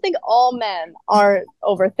also, I don't think all men are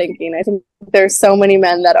overthinking. I think there's so many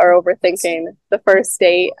men that are overthinking the first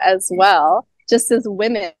date as well. Just as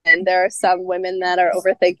women, there are some women that are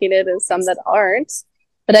overthinking it and some that aren't.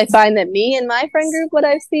 But I find that me and my friend group, what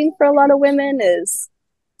I've seen for a lot of women is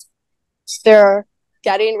they're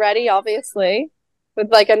getting ready, obviously, with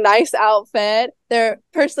like a nice outfit. They're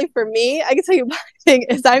personally, for me, I can tell you my thing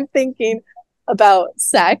is I'm thinking about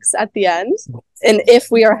sex at the end and if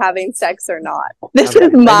we are having sex or not. This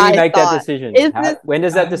is my when do you make thought. that decision? When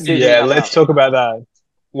does that decision Yeah, let's talk about that.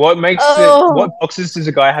 What makes what boxes does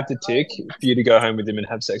a guy have to tick for you to go home with him and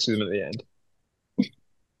have sex with him at the end?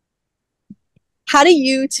 How do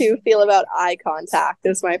you two feel about eye contact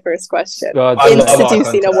is my first question. God, in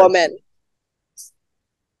seducing a woman.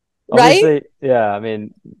 Obviously, right? Yeah, I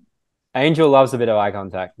mean, Angel loves a bit of eye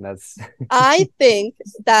contact. And that's I think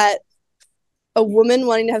that a woman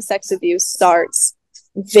wanting to have sex with you starts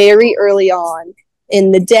very early on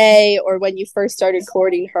in the day or when you first started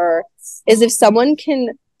courting her, is if someone can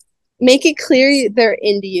make it clear they're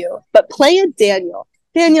into you, but play a Daniel.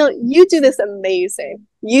 Daniel, you do this amazing.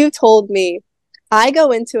 You told me I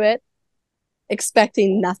go into it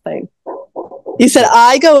expecting nothing. You said,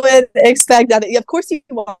 I go in expect nothing. Of course you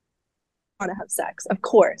want to have sex. Of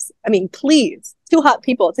course. I mean, please. Two hot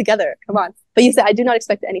people together. Come on. But you said, I do not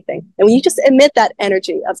expect anything. And when you just emit that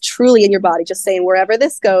energy of truly in your body, just saying, wherever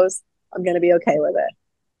this goes, I'm going to be okay with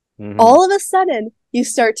it. Mm-hmm. All of a sudden, you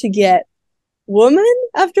start to get woman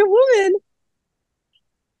after woman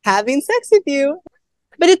having sex with you.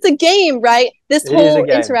 But it's a game, right? This whole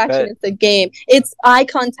interaction is a game. It's eye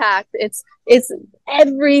contact. It's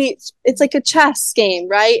like a chess game,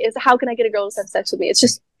 right? It's how can I get a girl to have sex with me? It's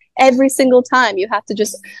just every single time you have to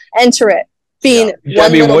just enter it. Being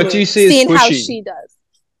Gabby, what do you see as seeing pushy? How she does.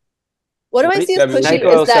 What do I see as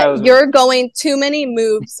pushy is that you're going too many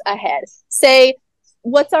moves ahead. Say,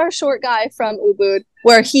 what's our short guy from Ubud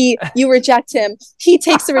where you reject him, he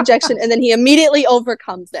takes the rejection and then he immediately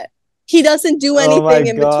overcomes it. He doesn't do anything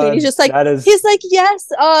in between. He's just like, he's like, yes,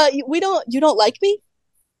 you don't like me?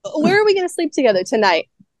 Where are we going to sleep together tonight?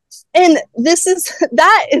 And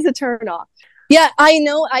that is a turn off. Yeah, I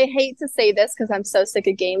know I hate to say this because I'm so sick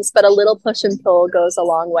of games, but a little push and pull goes a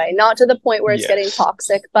long way. Not to the point where it's getting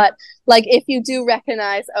toxic, but like if you do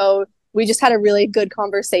recognize, oh, we just had a really good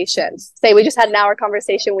conversation. Say we just had an hour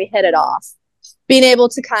conversation, we hit it off. Being able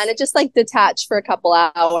to kind of just like detach for a couple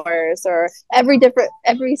hours, or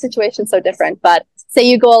every situation so different. But say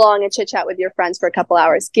you go along and chit chat with your friends for a couple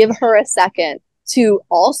hours, give her a second to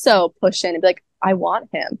also push in and be like, I want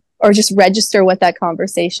him. Or just register what that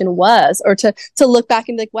conversation was, or to look back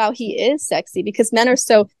and be like, wow, he is sexy, because men are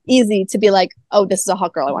so easy to be like, oh, this is a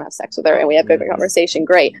hot girl, I want to have sex with her, and we have good conversation,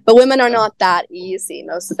 great. But women are not that easy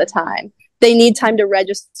most of the time. They need time to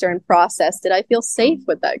register and process. Did I feel safe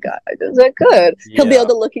with that guy? Is that good? Yeah. He'll be able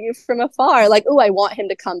to look at you from afar, like, oh, I want him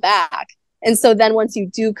to come back. And so then once you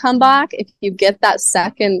do come back, if you get that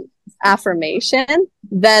second affirmation,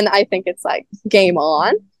 then I think it's like game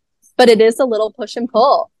on. But it is a little push and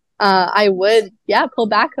pull. I would, pull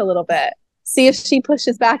back a little bit. See if she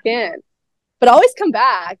pushes back in. But always come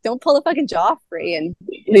back. Don't pull a fucking Joffrey and,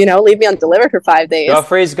 leave me undelivered for 5 days.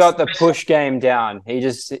 Joffrey's got the push game down.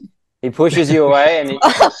 He pushes you away and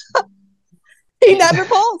he never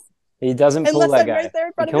pulls. He doesn't pull that guy. Right there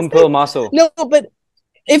in front he can't pull muscle. No, but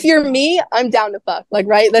if you're me, I'm down to fuck. Like,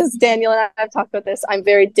 right? This is Daniel and I've talked about this. I'm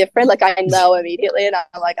very different. Like, I know immediately, and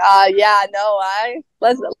I'm like,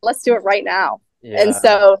 let's do it right now. Yeah. And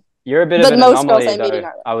so you're a bit of an anomaly,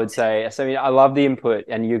 though, I would say. So, I love the input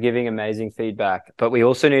and you're giving amazing feedback, but we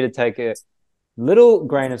also need to take a little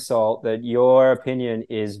grain of salt that your opinion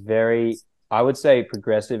is very, I would say,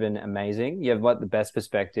 progressive and amazing. You have the best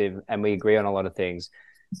perspective and we agree on a lot of things.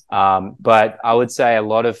 But I would say a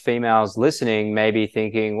lot of females listening may be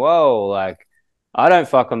thinking, whoa, like, I don't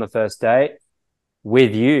fuck on the first date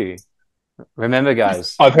with you, Remember,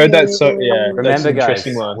 guys. I've heard that. So yeah, that's Remember, an guys.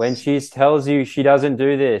 interesting one. When she tells you she doesn't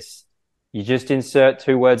do this, you just insert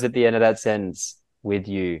 2 words at the end of that sentence. With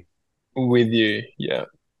you. With you, yeah.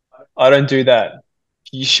 I don't do that.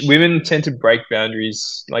 Women tend to break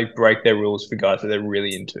boundaries, like break their rules for guys that they're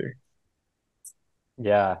really into.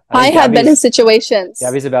 Yeah, I have been in situations.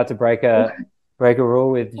 Gabby's about to break a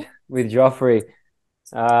rule with Joffrey.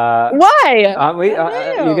 Why? Aren't we?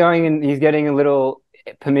 You're going and he's getting a little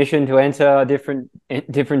permission to enter a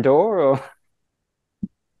different door, or?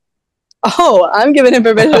 Oh, I'm giving him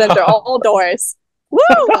permission to enter all doors. Woo!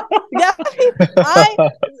 Yeah,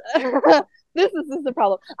 this is the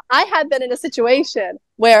problem. I have been in a situation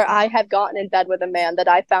where I have gotten in bed with a man that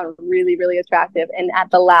I found really, really attractive, and at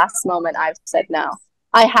the last moment, I've said no.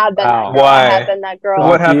 I have been that girl. Why? I have been that girl.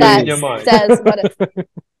 What happened in your mind? Says what it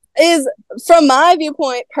is from my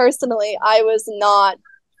viewpoint personally. I was not.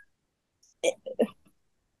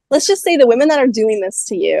 Let's just say the women that are doing this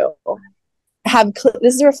to you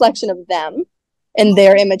this is a reflection of them and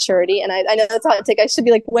their immaturity. And I know that's how I take. I should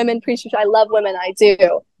be like women preach. I love women. I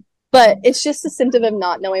do. But it's just a symptom of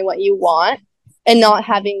not knowing what you want and not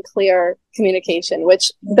having clear communication,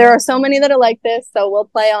 which there are so many that are like this. So we'll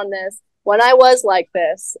play on this. When I was like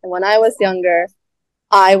this and when I was younger,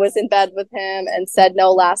 I was in bed with him and said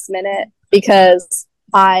no last minute because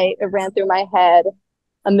it ran through my head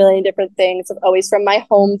a million different things, always from my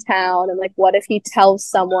hometown. And like, what if he tells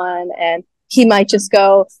someone and he might just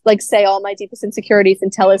go like say all my deepest insecurities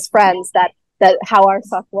and tell his friends that how our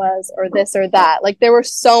fuck was or this or that. Like there were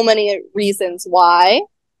so many reasons why.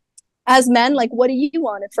 As men, like what do you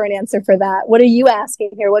want for an answer for that? What are you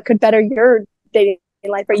asking here? What could better your dating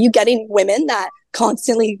life? Are you getting women that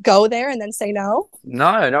constantly go there and then say no?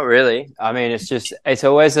 No, not really. I mean, it's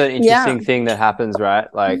always an interesting thing that happens,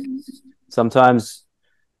 right? Like sometimes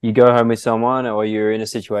you go home with someone or you're in a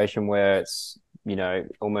situation where it's,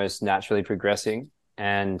 almost naturally progressing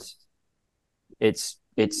and it's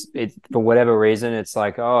for whatever reason, it's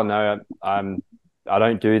like, oh no, I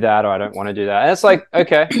don't do that, or I don't want to do that. And it's like,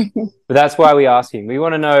 okay, but that's why we asking. We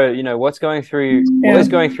want to know, what's going through, what is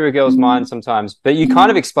going through a girl's mind sometimes. But you kind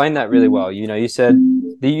of explained that really well. You said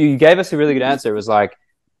you gave us a really good answer. It was like,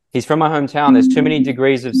 he's from my hometown. There's too many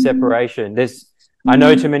degrees of separation. I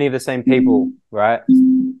know too many of the same people, right?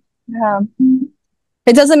 Yeah.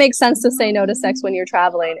 It doesn't make sense to say no to sex when you're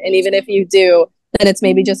traveling. And even if you do, then it's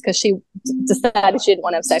maybe just because she decided she didn't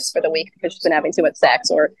want to have sex for the week because she's been having too much sex,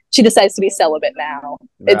 or she decides to be celibate now.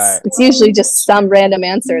 Right. It's usually just some random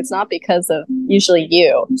answer. It's not because of usually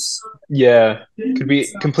you. Yeah. Could be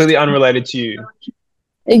completely unrelated to you.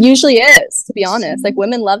 It usually is, to be honest. Like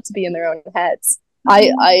women love to be in their own heads.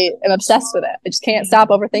 I am obsessed with it. I just can't stop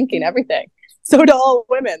overthinking everything. So do all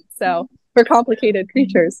women. So we're complicated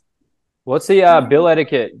creatures. What's the bill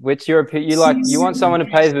etiquette? What's your you want someone to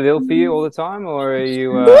pay the bill for you all the time, or are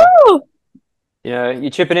you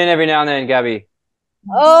you're chipping in every now and then, Gabby?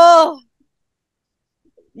 Oh,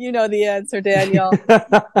 you know the answer, Daniel.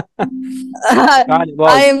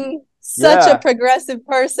 I'm such a progressive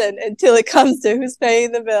person until it comes to who's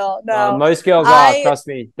paying the bill. No, most girls are. Trust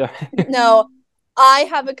me. No, I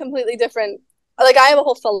have a completely different. Like I have a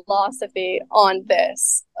whole philosophy on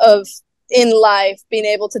this of in life being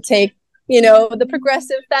able to take. The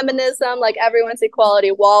progressive feminism, like everyone's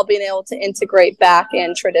equality, while being able to integrate back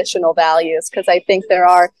in traditional values. Because I think there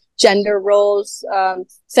are gender roles,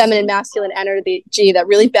 feminine, masculine energy that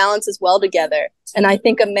really balances well together. And I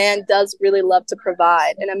think a man does really love to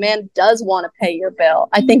provide, and a man does want to pay your bill.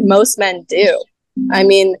 I think most men do. I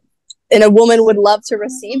mean, and a woman would love to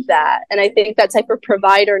receive that. And I think that type of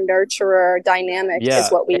provider, nurturer dynamic is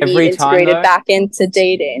what we need integrated back into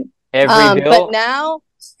dating. But now,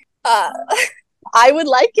 I would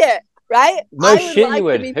like it, right? No shit, you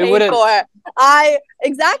would. Who wouldn't? I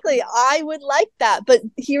would like that. But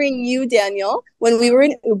hearing you, Daniel, when we were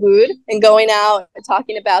in Ubud and going out and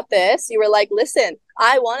talking about this, you were like, listen,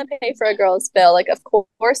 I want to pay for a girl's bill. Like, of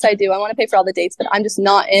course I do. I want to pay for all the dates, but I'm just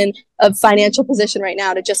not in a financial position right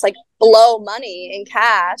now to just like blow money in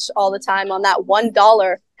cash all the time on that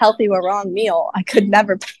 $1 healthy or wrong meal. I could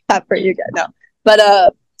never pay that for you guys. No,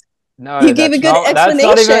 but no, you gave a good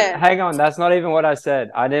explanation. Hang on, that's not even what I said.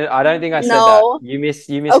 I don't think I said that. You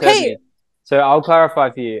misheard me. So I'll clarify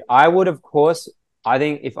for you. I would, of course. I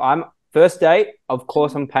think if I'm first date, of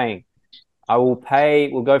course I'm paying. I will pay.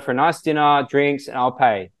 We'll go for a nice dinner, drinks, and I'll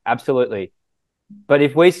pay. Absolutely. But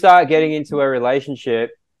if we start getting into a relationship,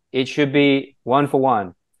 it should be 1 for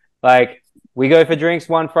 1. Like we go for drinks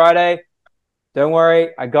one Friday. Don't worry,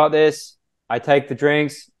 I got this. I take the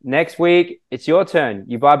drinks. Next week, it's your turn.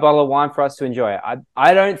 You buy a bottle of wine for us to enjoy.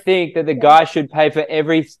 I don't think that the guy should pay for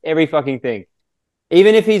every fucking thing.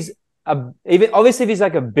 Even if he's obviously if he's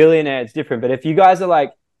like a billionaire, it's different. But if you guys are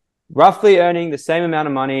like roughly earning the same amount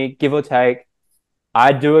of money, give or take,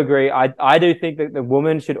 I do agree. I do think that the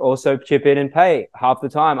woman should also chip in and pay half the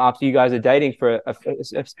time after you guys are dating for a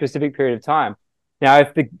specific period of time. Now,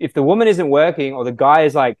 if the woman isn't working or the guy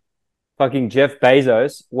is like fucking Jeff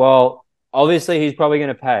Bezos, well, obviously he's probably going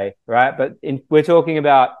to pay, right? But we're talking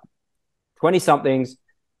about 20-somethings,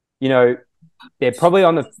 you know, they're probably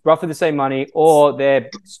on roughly the same money, or they're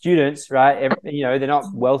students, right? You know, they're not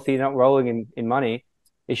wealthy, they're not rolling in money.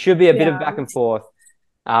 It should be a bit of back and forth.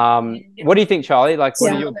 What do you think, Charlie? Like,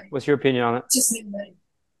 what's your opinion on it?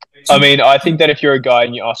 I mean, I think that if you're a guy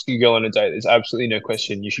and you ask a girl on a date, there's absolutely no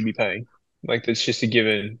question you should be paying. Like, that's just a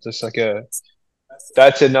given. That's like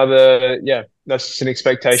that's just an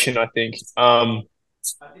expectation, I think.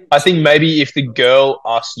 I think maybe if the girl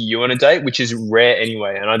asks you on a date, which is rare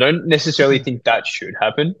anyway, and I don't necessarily think that should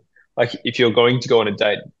happen. Like, if you're going to go on a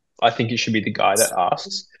date, I think it should be the guy that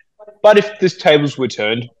asks. But if the tables were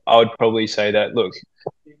turned, I would probably say that, look,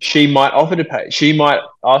 she might offer to pay. She might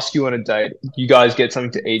ask you on a date. You guys get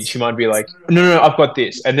something to eat. She might be like, no, I've got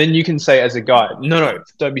this. And then you can say as a guy, no,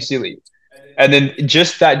 don't be silly. And then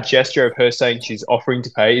just that gesture of her saying she's offering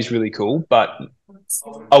to pay is really cool. But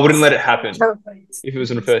I wouldn't let it happen if it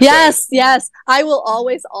was on a first date. Yes. I will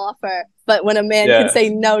always offer. But when a man can say,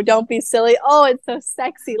 no, don't be silly. Oh, it's so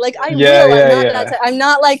sexy. Like, I will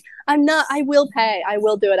pay. I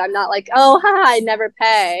will do it. I'm not like, oh, I never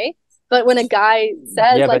pay. But when a guy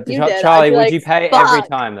says, like you did, Charlie, would you pay every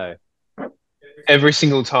time though? Every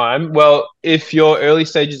single time? Well, if you're early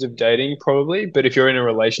stages of dating, probably. But if you're in a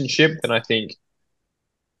relationship, then I think.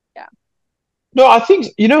 Yeah. No, I think,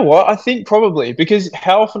 you know what? I think probably, because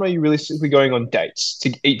how often are you realistically going on dates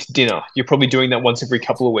to eat dinner? You're probably doing that once every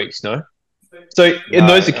couple of weeks, no? So in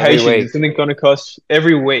those occasions, it's going to cost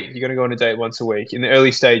every week. You're going to go on a date once a week in the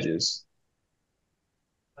early stages.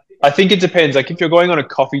 I think it depends. Like, if you're going on a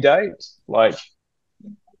coffee date, like,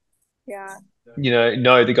 you know,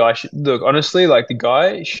 no, the guy should look, honestly, like, the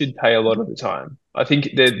guy should pay a lot of the time. I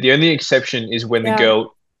think the only exception is when the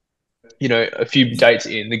girl, you know, a few dates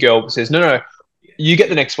in, the girl says, no, you get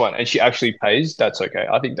the next one, and she actually pays. That's okay.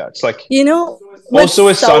 I think that's like, you know, also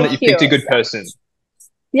a sign that you picked a good person.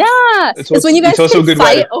 Yeah, because when you guys can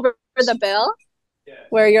fight over the bill,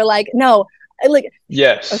 where you're like, no. Like,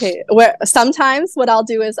 yes. Okay. Where sometimes what I'll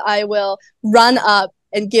do is I will run up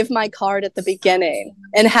and give my card at the beginning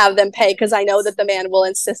and have them pay, because I know that the man will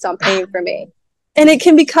insist on paying for me, and it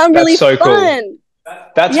can become really fun. Cool.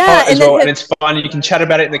 That's fun as well, and it's fun. You can chat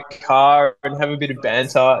about it in the car and have a bit of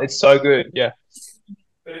banter. It's so good. Yeah.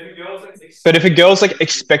 But if a girl's like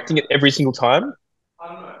expecting it every single time,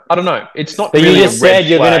 I don't know. It's not. But really you just said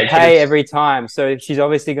you're going to pay every time, so she's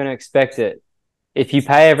obviously going to expect it. If you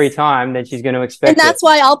pay every time, then she's going to expect it. And that's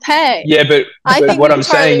why I'll pay. Yeah, but what I'm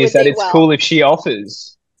saying is that it's cool if she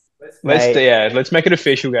offers. Let's make it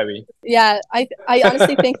official, Gabby. Yeah, I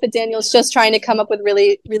honestly think that Daniel's just trying to come up with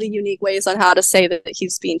really, really unique ways on how to say that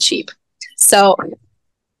he's being cheap. So,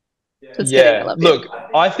 look,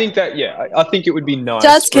 I think that, I think it would be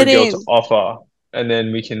nice for a girl to offer, and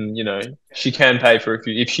then we can, you know, she can pay for a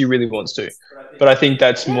few if she really wants to. But I think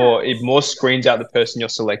that's it more screens out the person you're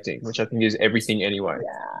selecting, which I think is everything anyway.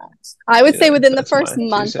 Yeah. I would say within the first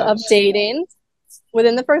month of dating,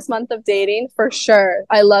 for sure.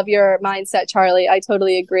 I love your mindset, Charlie. I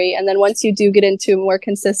totally agree. And then once you do get into more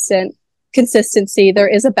consistency, there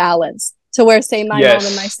is a balance to where, say, my mom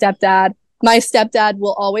and my stepdad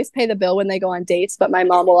will always pay the bill when they go on dates, but my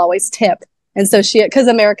mom will always tip. And so because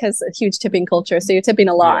America's a huge tipping culture, so you're tipping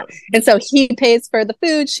a lot. Yeah. And so he pays for the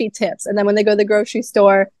food, she tips. And then when they go to the grocery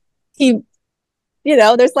store, he, you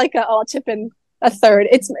know, there's like I'll chip in a third.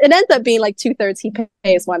 It ends up being like 2/3 he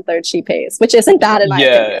pays, 1/3 she pays, which isn't bad in my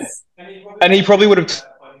opinion. And he probably would have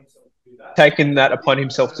taken that upon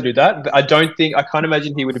himself to do that. But I can't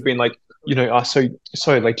imagine he would have been like, you know, so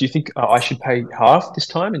like, do you think I should pay half this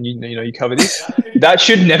time, and you cover this? That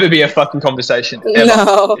should never be a fucking conversation ever.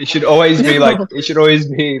 No. It should always be like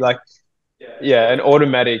an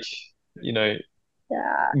automatic, you know,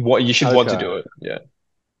 what you should want to do it. Yeah.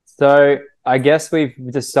 So I guess we've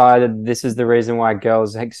decided this is the reason why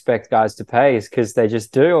girls expect guys to pay, is because they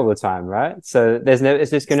just do all the time, right? So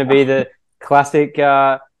it's just going to be the classic,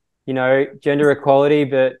 you know, gender equality,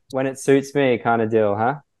 but when it suits me kind of deal,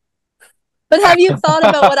 huh? But have you thought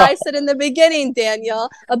about what I said in the beginning, Daniel,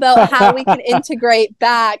 about how we can integrate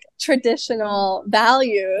back traditional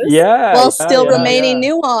values while still remaining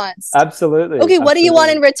nuanced? Absolutely. Okay, what do you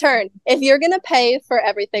want in return? If you're going to pay for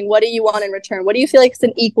everything, what do you want in return? What do you feel like is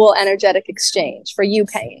an equal energetic exchange for you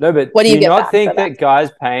paying? No, but what do you get not back think for that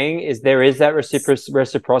guys paying there is that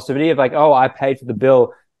reciprocity of like, oh, I paid for the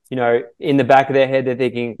bill. You know, in the back of their head, they're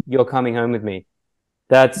thinking, you're coming home with me.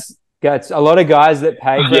 That's a lot of guys that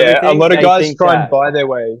pay for everything. A lot of guys try and buy their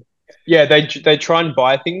way. Yeah, they try and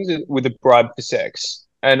buy things with a bribe for sex.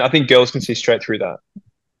 And I think girls can see straight through that.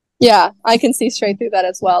 Yeah, I can see straight through that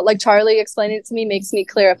as well. Like Charlie explaining it to me makes me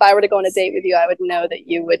clear. If I were to go on a date with you, I would know that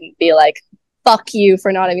you wouldn't be like, fuck you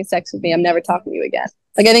for not having sex with me. I'm never talking to you again.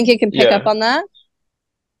 Like, I think you can pick up on that.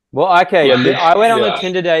 Well, okay. Yeah, I went on a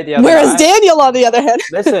Tinder date the other night. Whereas Daniel, on the other hand.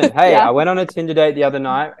 Listen, hey, I went on a Tinder date the other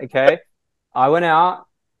night, okay? I went out,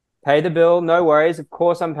 paid the bill, no worries. Of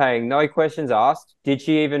course I'm paying. No questions asked. Did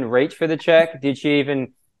she even reach for the check? Did she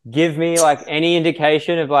even give me like any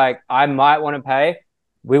indication of like, I might want to pay?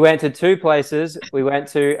 We went to 2 places. We went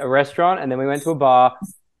to a restaurant and then we went to a bar.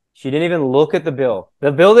 She didn't even look at the bill.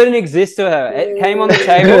 The bill didn't exist to her. It came on the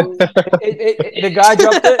table. The guy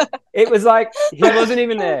dropped it. It was like he wasn't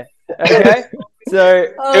even there. Okay? So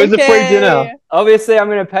it was a free dinner. Obviously, I'm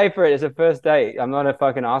going to pay for it as a first date. I'm not a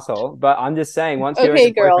fucking asshole. But I'm just saying, once you're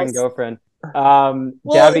a boyfriend, girlfriend. Well,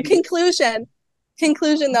 Gabby... conclusion,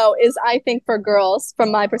 though, is I think for girls,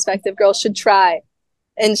 from my perspective, girls should try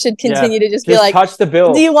and should continue to just be like, touch the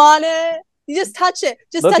bill. Do you want it? You just touch it.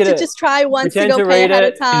 Just touch it. Just try once to go pay ahead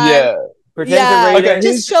of time. Yeah. Pretend to read it.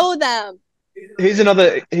 Just show them. Here's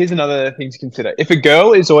another thing to consider. If a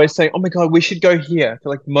girl is always saying, "Oh my god, we should go here for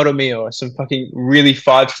like Moto Mio or some fucking really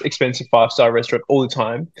expensive 5-star restaurant all the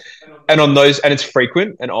time," and on those, and it's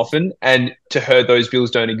frequent and often, and to her those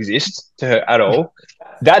bills don't exist to her at all,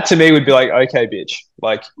 that to me would be like, okay, bitch,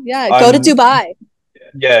 like go to Dubai.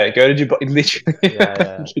 Yeah, go to Dubai. Literally,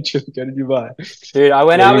 literally go to Dubai. Dude, I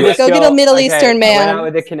went out with this girl. Go get a Middle Eastern man. I went out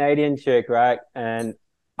with a Canadian chick, right? And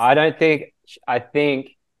I think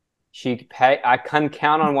she pay. I can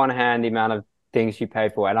count on one hand the amount of things she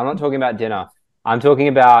paid for, and I'm not talking about dinner. I'm talking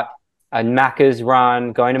about a Macca's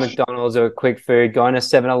run, going to McDonald's or quick food, going to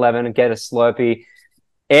 7-Eleven and get a Slurpee.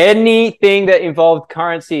 Anything that involved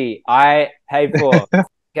currency, I paid for.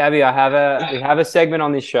 Gabby, we have a segment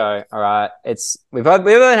on this show. All right, we've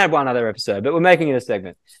only had one other episode, but we're making it a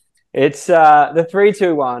segment. It's the 3,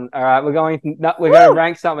 2, 1. All right, we're going to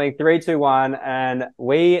rank something 3, 2, 1, and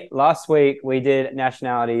last week we did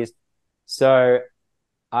nationalities. So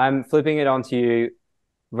I'm flipping it onto you.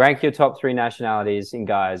 Rank your top 3 nationalities, and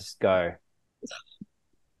guys, go.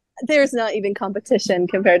 There's not even competition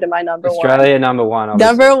compared to my number Australia, number 1. Obviously.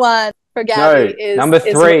 Number 1 for Gabby is number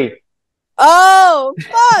 3. Oh,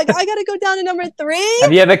 fuck. I got to go down to number 3.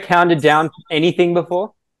 Have you ever counted down anything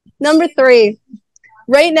before? Number 3.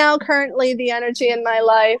 Right now, currently, the energy in my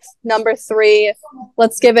life, number 3,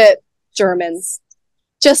 let's give it Germans.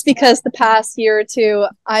 Just because the past year or 2,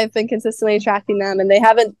 I've been consistently attracting them and they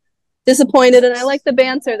haven't disappointed. And I like the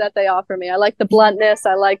banter that they offer me. I like the bluntness.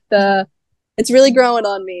 It's really growing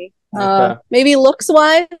on me. Maybe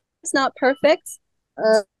looks-wise, it's not perfect.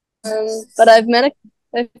 But I've met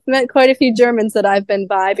quite a few Germans that I've been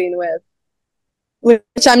vibing with,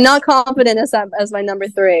 which I'm not confident as my number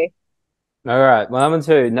 3. All right. Well, number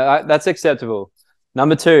 2. No, that's acceptable.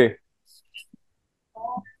 Number 2.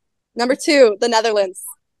 Number 2, the Netherlands.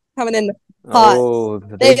 Coming in hot. Oh,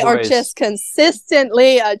 they are just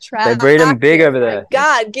consistently attractive. They breed them big over there.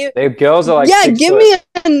 God, their girls are like give me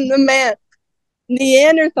a man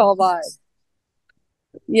Neanderthal vibe.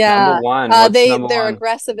 Yeah. Number 1. They're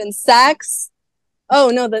aggressive in sex. Oh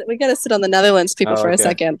no, we gotta sit on the Netherlands people for a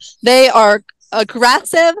second. They are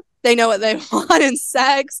aggressive. They know what they want in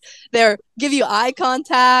sex. They give you eye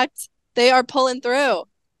contact. They are pulling through.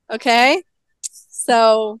 Okay?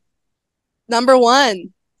 So number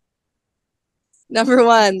 1.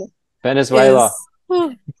 Venezuela.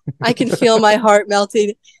 I can feel my heart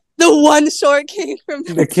melting. The one short king from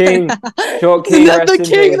the king. Short king. The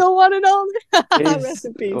king, the one and only. Rest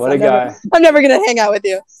in peace. What a guy. I'm never going to hang out with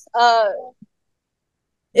you.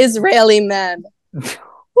 Israeli men.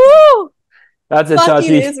 Woo! That's a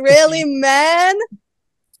touchy. Israeli men.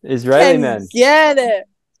 Get it.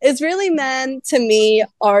 Israeli men, to me,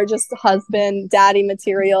 are just husband, daddy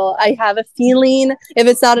material. I have a feeling, if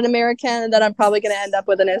it's not an American, that I'm probably going to end up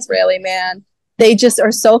with an Israeli man. They just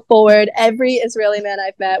are so forward. Every Israeli man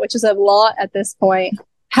I've met, which is a lot at this point,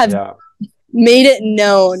 have made it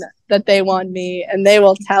known that they want me, and they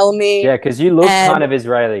will tell me. Yeah, because you look kind of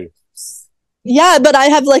Israeli. Yeah, but I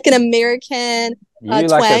have like an American You like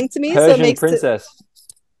twang a to me, so it Persian makes princess.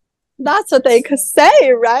 That's what they could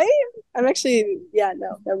say, right? I'm actually, yeah,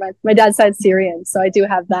 no, never mind. My dad's side Syrian, so I do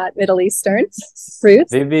have that Middle Eastern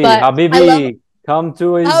roots. Habibi, But I love Habibi, come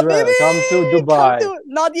to Israel, come to Habibi, Dubai.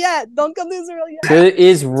 not yet. Don't come to Israel yet. The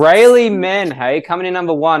Israeli men, hey, coming in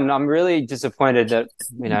number one. I'm really disappointed that,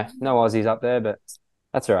 no Aussies up there, but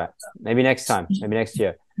that's all right. Maybe next time, maybe next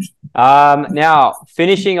year. Now,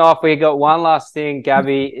 finishing off, we got one last thing.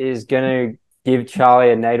 Gabby is going to give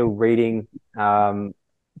Charlie a natal reading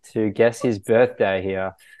to guess his birthday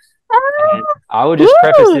here. And I will just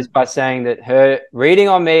preface this by saying that her reading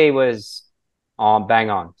on me was bang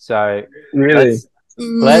on. So really,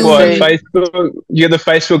 let's what, see. Facebook? You get the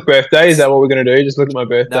Facebook birthday? Is that what we're gonna do? Just look at my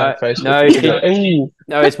birthday on Facebook.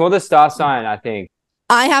 No, it's more the star sign, I think.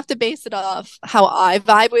 I have to base it off how I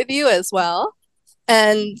vibe with you as well,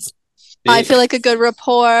 and I feel like a good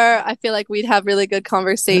rapport. I feel like we'd have really good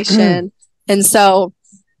conversation, and so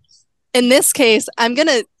in this case, I'm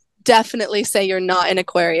gonna definitely say you're not an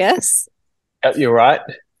Aquarius. You're right.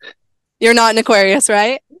 You're not an Aquarius,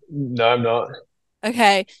 right? No, I'm not.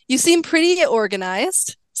 Okay. You seem pretty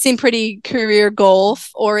organized. Seem pretty career goal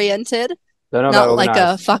oriented. Not like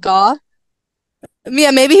a fuck off.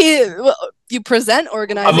 Yeah, maybe you present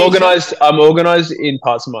organization. I'm organized in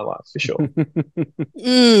parts of my life for sure.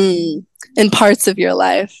 In parts of your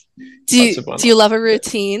life. Do you love a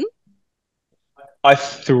routine? I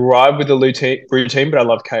thrive with the routine, but I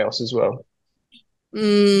love chaos as well.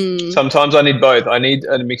 Sometimes I need both. I need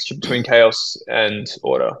a mixture between chaos and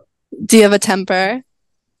order. Do you have a temper?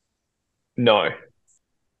 No.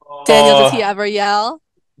 Daniel, does he ever yell?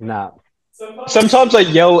 No. Sometimes I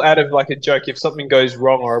yell out of like a joke. If something goes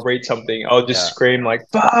wrong or I read something, I'll just scream like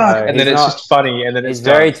 "fuck," and then it's just funny. And then he's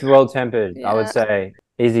very well-tempered. I would say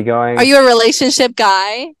easygoing. Are you a relationship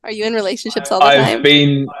guy? Are you in relationships all the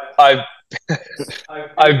time?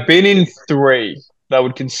 I've been in 3 that I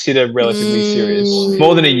would consider relatively serious,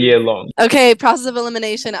 more than a year long. Okay, process of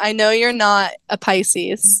elimination. I know you're not a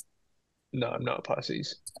Pisces. No, I'm not a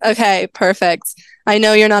Pisces. Okay, perfect. I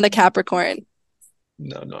know you're not a Capricorn.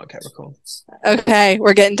 No, I'm not a Capricorn. Okay,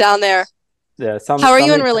 we're getting down there. Yeah. How are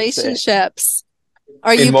you in relationships?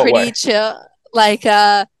 Are you pretty chill? Like,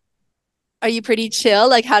 are you pretty chill?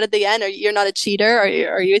 Like, how did they end? You're not a cheater? Are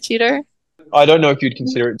you a cheater? I don't know if you'd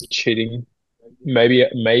consider it cheating. Maybe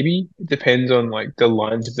it depends on like the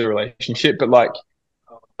lines of the relationship, but like,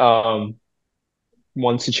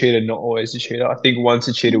 once a cheater, not always a cheater. I think once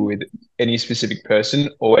a cheater with any specific person,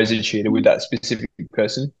 always a cheater with that specific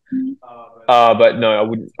person. But no, I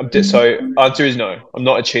wouldn't. So answer is no. I'm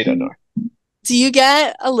not a cheater. No. Do you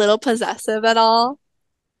get a little possessive at all?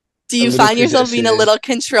 Do you find yourself being a little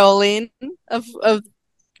controlling of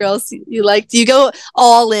girls you like? Do you go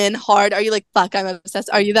all in hard? Are you like, fuck, I'm obsessed?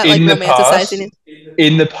 Are you that like romanticizing it?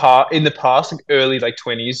 In the past, like early like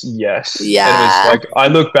 20s, yes. Yeah. And it was like I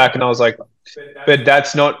look back and I was like, but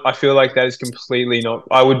that's not. I feel like that is completely not.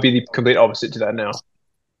 I would be the complete opposite to that now.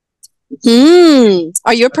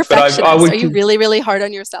 Are you a perfectionist? Are you really, really hard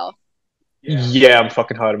on yourself? Yeah, I'm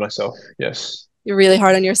fucking hard on myself. Yes. You're really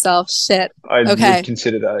hard on yourself. Shit. I would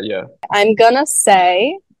consider that, yeah. I'm gonna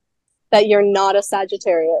say that you're not a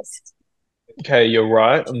Sagittarius. Okay, you're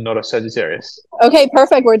right. I'm not a Sagittarius. Okay,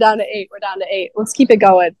 perfect. We're down to 8. Let's keep it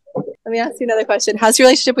going. Let me ask you another question. How's your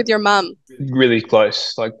relationship with your mom? Really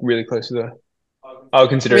close. Like really close to her. I would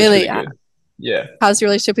consider it pretty good. Yeah. How's your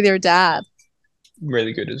relationship with your dad?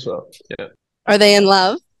 Really good as well. Yeah. Are they in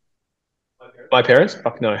love? My parents?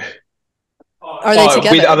 Fuck no. Are they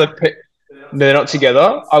together? With they're not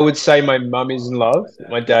together. I would say my mum is in love.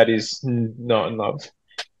 My dad is not in love.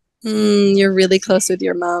 You're really close with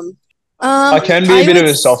your mom. I can be a bit of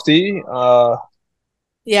a softie.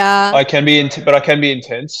 Yeah. I can be but I can be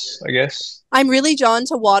intense, I guess. I'm really drawn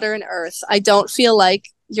to water and earth. I don't feel like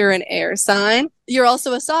you're an air sign. You're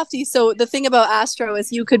also a softie. So the thing about Astro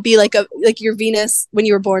is you could be like your Venus, when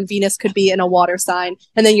you were born, Venus could be in a water sign,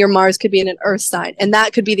 and then your Mars could be in an earth sign. And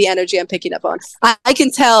that could be the energy I'm picking up on. I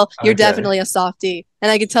can tell you're definitely a softie,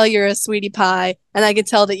 and I can tell you're a sweetie pie, and I can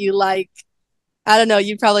tell that you like, I don't know,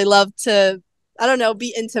 you'd probably love to, I don't know,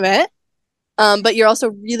 be intimate. But you're also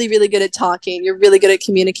really, really good at talking. You're really good at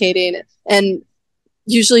communicating. And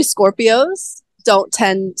usually Scorpio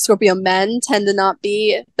men tend to not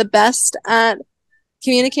be the best at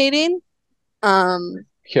communicating.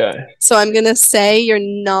 Okay. So I'm going to say you're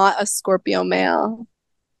not a Scorpio male.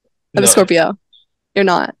 I'm a Scorpio. You're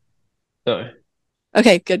not. No.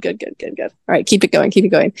 Okay, good. All right, keep it going.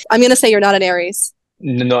 I'm going to say you're not an Aries.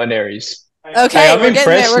 Not an Aries. Okay, hey, I'm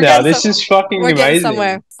impressed now. This is fucking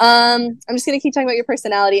amazing. I'm just gonna keep talking about your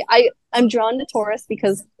personality. I'm drawn to Taurus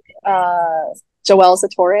because Joelle's a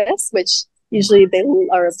Taurus, which usually they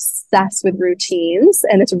are obsessed with routines,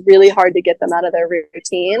 and it's really hard to get them out of their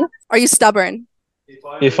routine. Are you stubborn?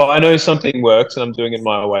 If I know something works and I'm doing it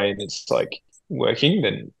my way and it's like working,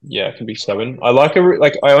 then yeah, I can be stubborn. I like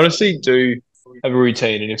I honestly do have a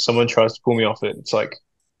routine, and if someone tries to pull me off it, it's like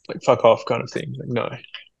fuck off kind of thing. Like, no.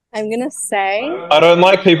 I'm gonna say I don't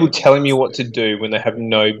like people telling me what to do when they have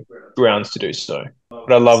no grounds to do so.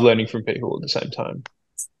 But I love learning from people at the same time.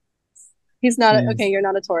 he's not okay. You're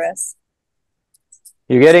not a Taurus,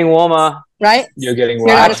 You're getting warmer. right? You're getting You're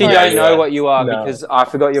I not a actually Taurus. don't know what you are No. because I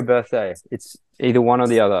forgot your birthday. It's either one or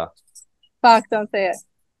the other. Fuck, don't say it.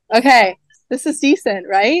 Okay, this is decent,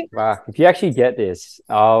 right? Wow. If you actually get this,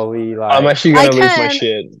 I'll be like, I'm actually gonna I lose my can-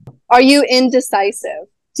 shit. Are you indecisive?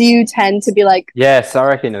 Do you tend to be like, yes, I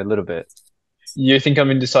reckon a little bit. You think I'm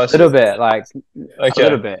A indecisive? little bit, like Okay.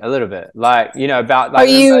 a little bit. Like, you know, about Are like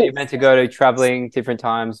remember you- you meant to go to traveling different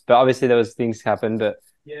times, but obviously there was things happen, but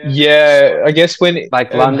Yeah, I guess when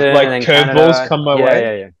like London like and then curveballs Canada. come my yeah, way.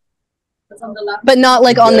 Yeah, yeah. but not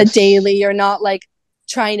like on the Yes. daily? You're not like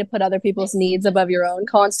trying to put other people's needs above your own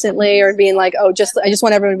constantly, or being like, oh, I just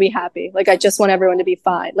want everyone to be happy. Like, I just want everyone to be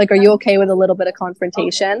fine. Like, are you okay with a little bit of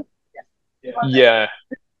confrontation? Yeah.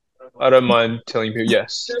 I don't mind telling people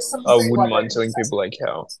yes. I wouldn't mind telling people like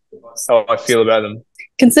how I feel about them.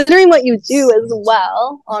 Considering what you do as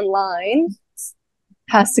well online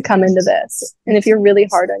has to come into this. And if you're really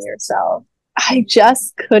hard on yourself, I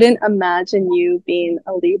just couldn't imagine you being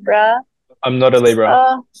a Libra. I'm not a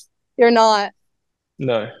Libra. You're not.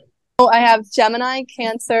 No. Oh, I have Gemini,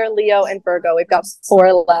 Cancer, Leo, and Virgo. We've got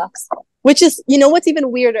 4 left. Which is, you know what's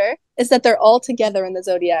even weirder is that they're all together in the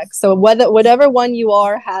zodiac. So whatever one you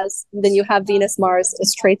are has, then you have Venus, Mars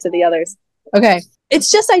as traits of the others. Okay.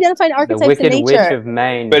 It's just identifying The archetypes in Wicked nature. Witch of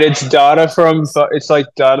Maine. But it's data from it's like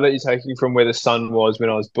data that you're taking from where the sun was when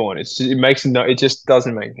I was born. It just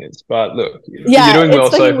doesn't make sense. But look, Yeah, you're doing well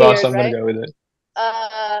it's so fucking far, weird, so I'm right? gonna go with it.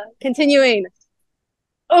 Continuing.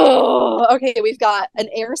 Oh, okay. We've got an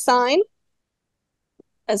air sign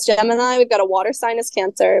as Gemini. We've got a water sign as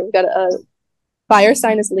Cancer. We've got a fire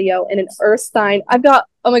sign as Leo, and an earth sign.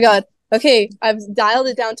 Oh my God. Okay, I've dialed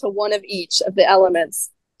it down to one of each of the elements.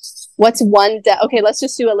 What's one? Okay, let's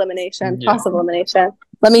just do elimination, Yeah. possible elimination.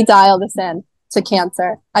 Let me dial this in to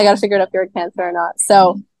Cancer. I got to figure out if you're a Cancer or not.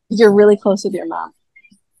 So you're really close with your mom.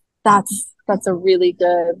 That's a really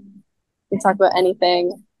good. We talk about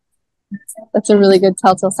anything. That's a really good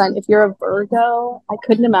telltale sign. If you're a Virgo, I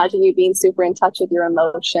couldn't imagine you being super in touch with your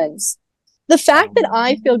emotions. The fact that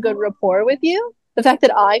I feel good rapport with you, the fact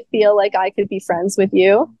that I feel like I could be friends with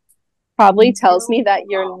you, probably tells me that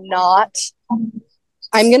you're not.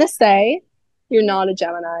 I'm going to say you're not a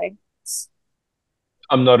Gemini.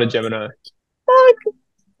 I'm not a Gemini.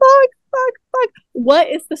 Fuck. What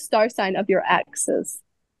is the star sign of your exes?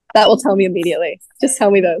 That will tell me immediately. Just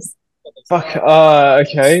tell me those. Fuck.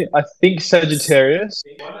 Okay. I think Sagittarius.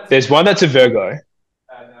 There's one that's a Virgo,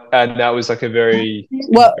 and that was like a very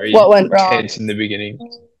What went wrong? tense in the beginning.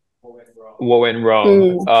 What went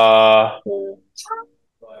wrong?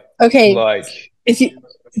 Okay, Like if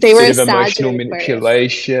they were bit a of emotional Sag in Aquarius.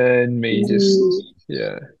 manipulation. Me just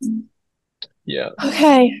yeah.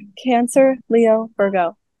 Okay, Cancer, Leo,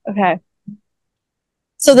 Virgo. Okay.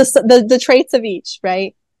 So the traits of each,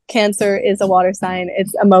 right? Cancer is a water sign.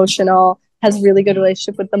 It's emotional, has really good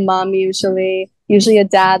relationship with the mom usually a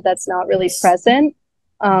dad that's not really present.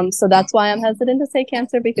 So that's why I'm hesitant to say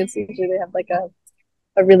Cancer, because usually they have like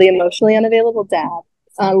a really emotionally unavailable dad.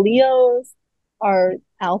 Leos are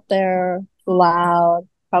out there, loud,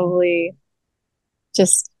 probably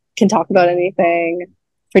just can talk about anything,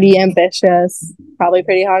 pretty ambitious, probably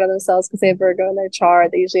pretty hard on themselves because they have Virgo in their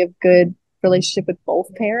chart. They usually have good relationship with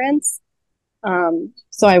both parents.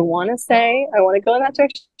 So I want to go in that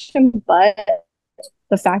direction, but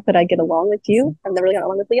the fact that I get along with you, I've never really got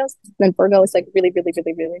along with Leos. And then Virgo is like really, really,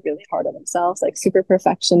 really, really, really hard on themselves, like super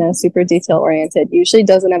perfectionist, super detail oriented. Usually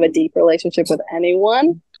doesn't have a deep relationship with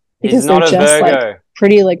anyone because He's not they're a just Virgo. like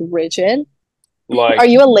pretty like rigid. Like, Are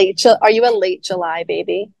you a late July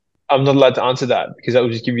baby? I'm not allowed to answer that because that will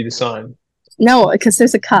just give you the sign. No, because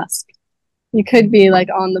there's a cusp. You could be like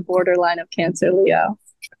on the borderline of Cancer, Leo.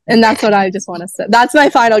 And that's what I just want to say. That's my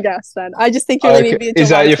final guess then. I just think you're going to be a July Is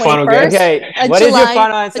that your final 21st. guess? Okay, A what is your July-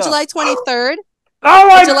 final A answer? July 23rd. Oh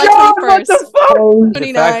my July God! 21st. What the fuck? The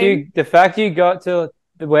 29. fact you got to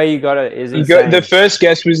where you got it is You insane. the first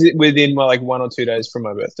guess was within like 1 or 2 days from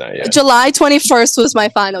my birthday. Yeah. July 21st was my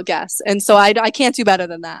final guess. And so I can't do better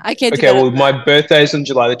than that. I can't do Okay, better well, than my that. birthday is on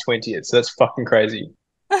July the 20th, so that's fucking crazy.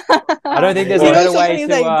 I don't think there's You a know better so way funny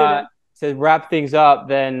that you did it. to wrap things up,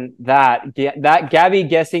 then that Gabby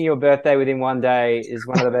guessing your birthday within one day is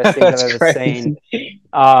one of the best things I've ever seen.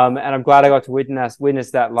 And I'm glad I got to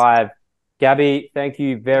witness that live. Gabby, thank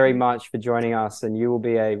you very much for joining us, and you will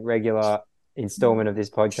be a regular installment of this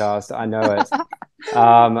podcast. I know it.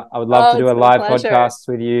 I would love to do a live podcast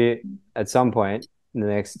with you at some point in the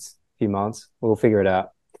next few months. We'll figure it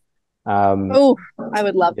out. I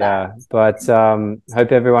would love that. But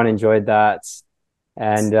hope everyone enjoyed that.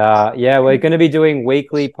 And we're going to be doing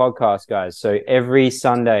weekly podcasts, guys. So every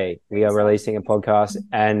Sunday we are releasing a podcast,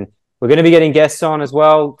 and we're going to be getting guests on as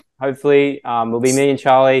well. Hopefully, will be me and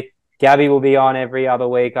Charlie. Gabby will be on every other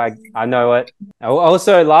week. I know it.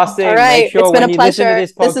 Also, last thing, make sure when you listen to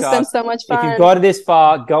this podcast, this has been so much fun. If you've got it this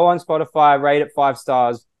far, go on Spotify, rate it 5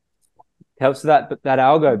 stars. Helps that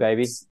algo, baby.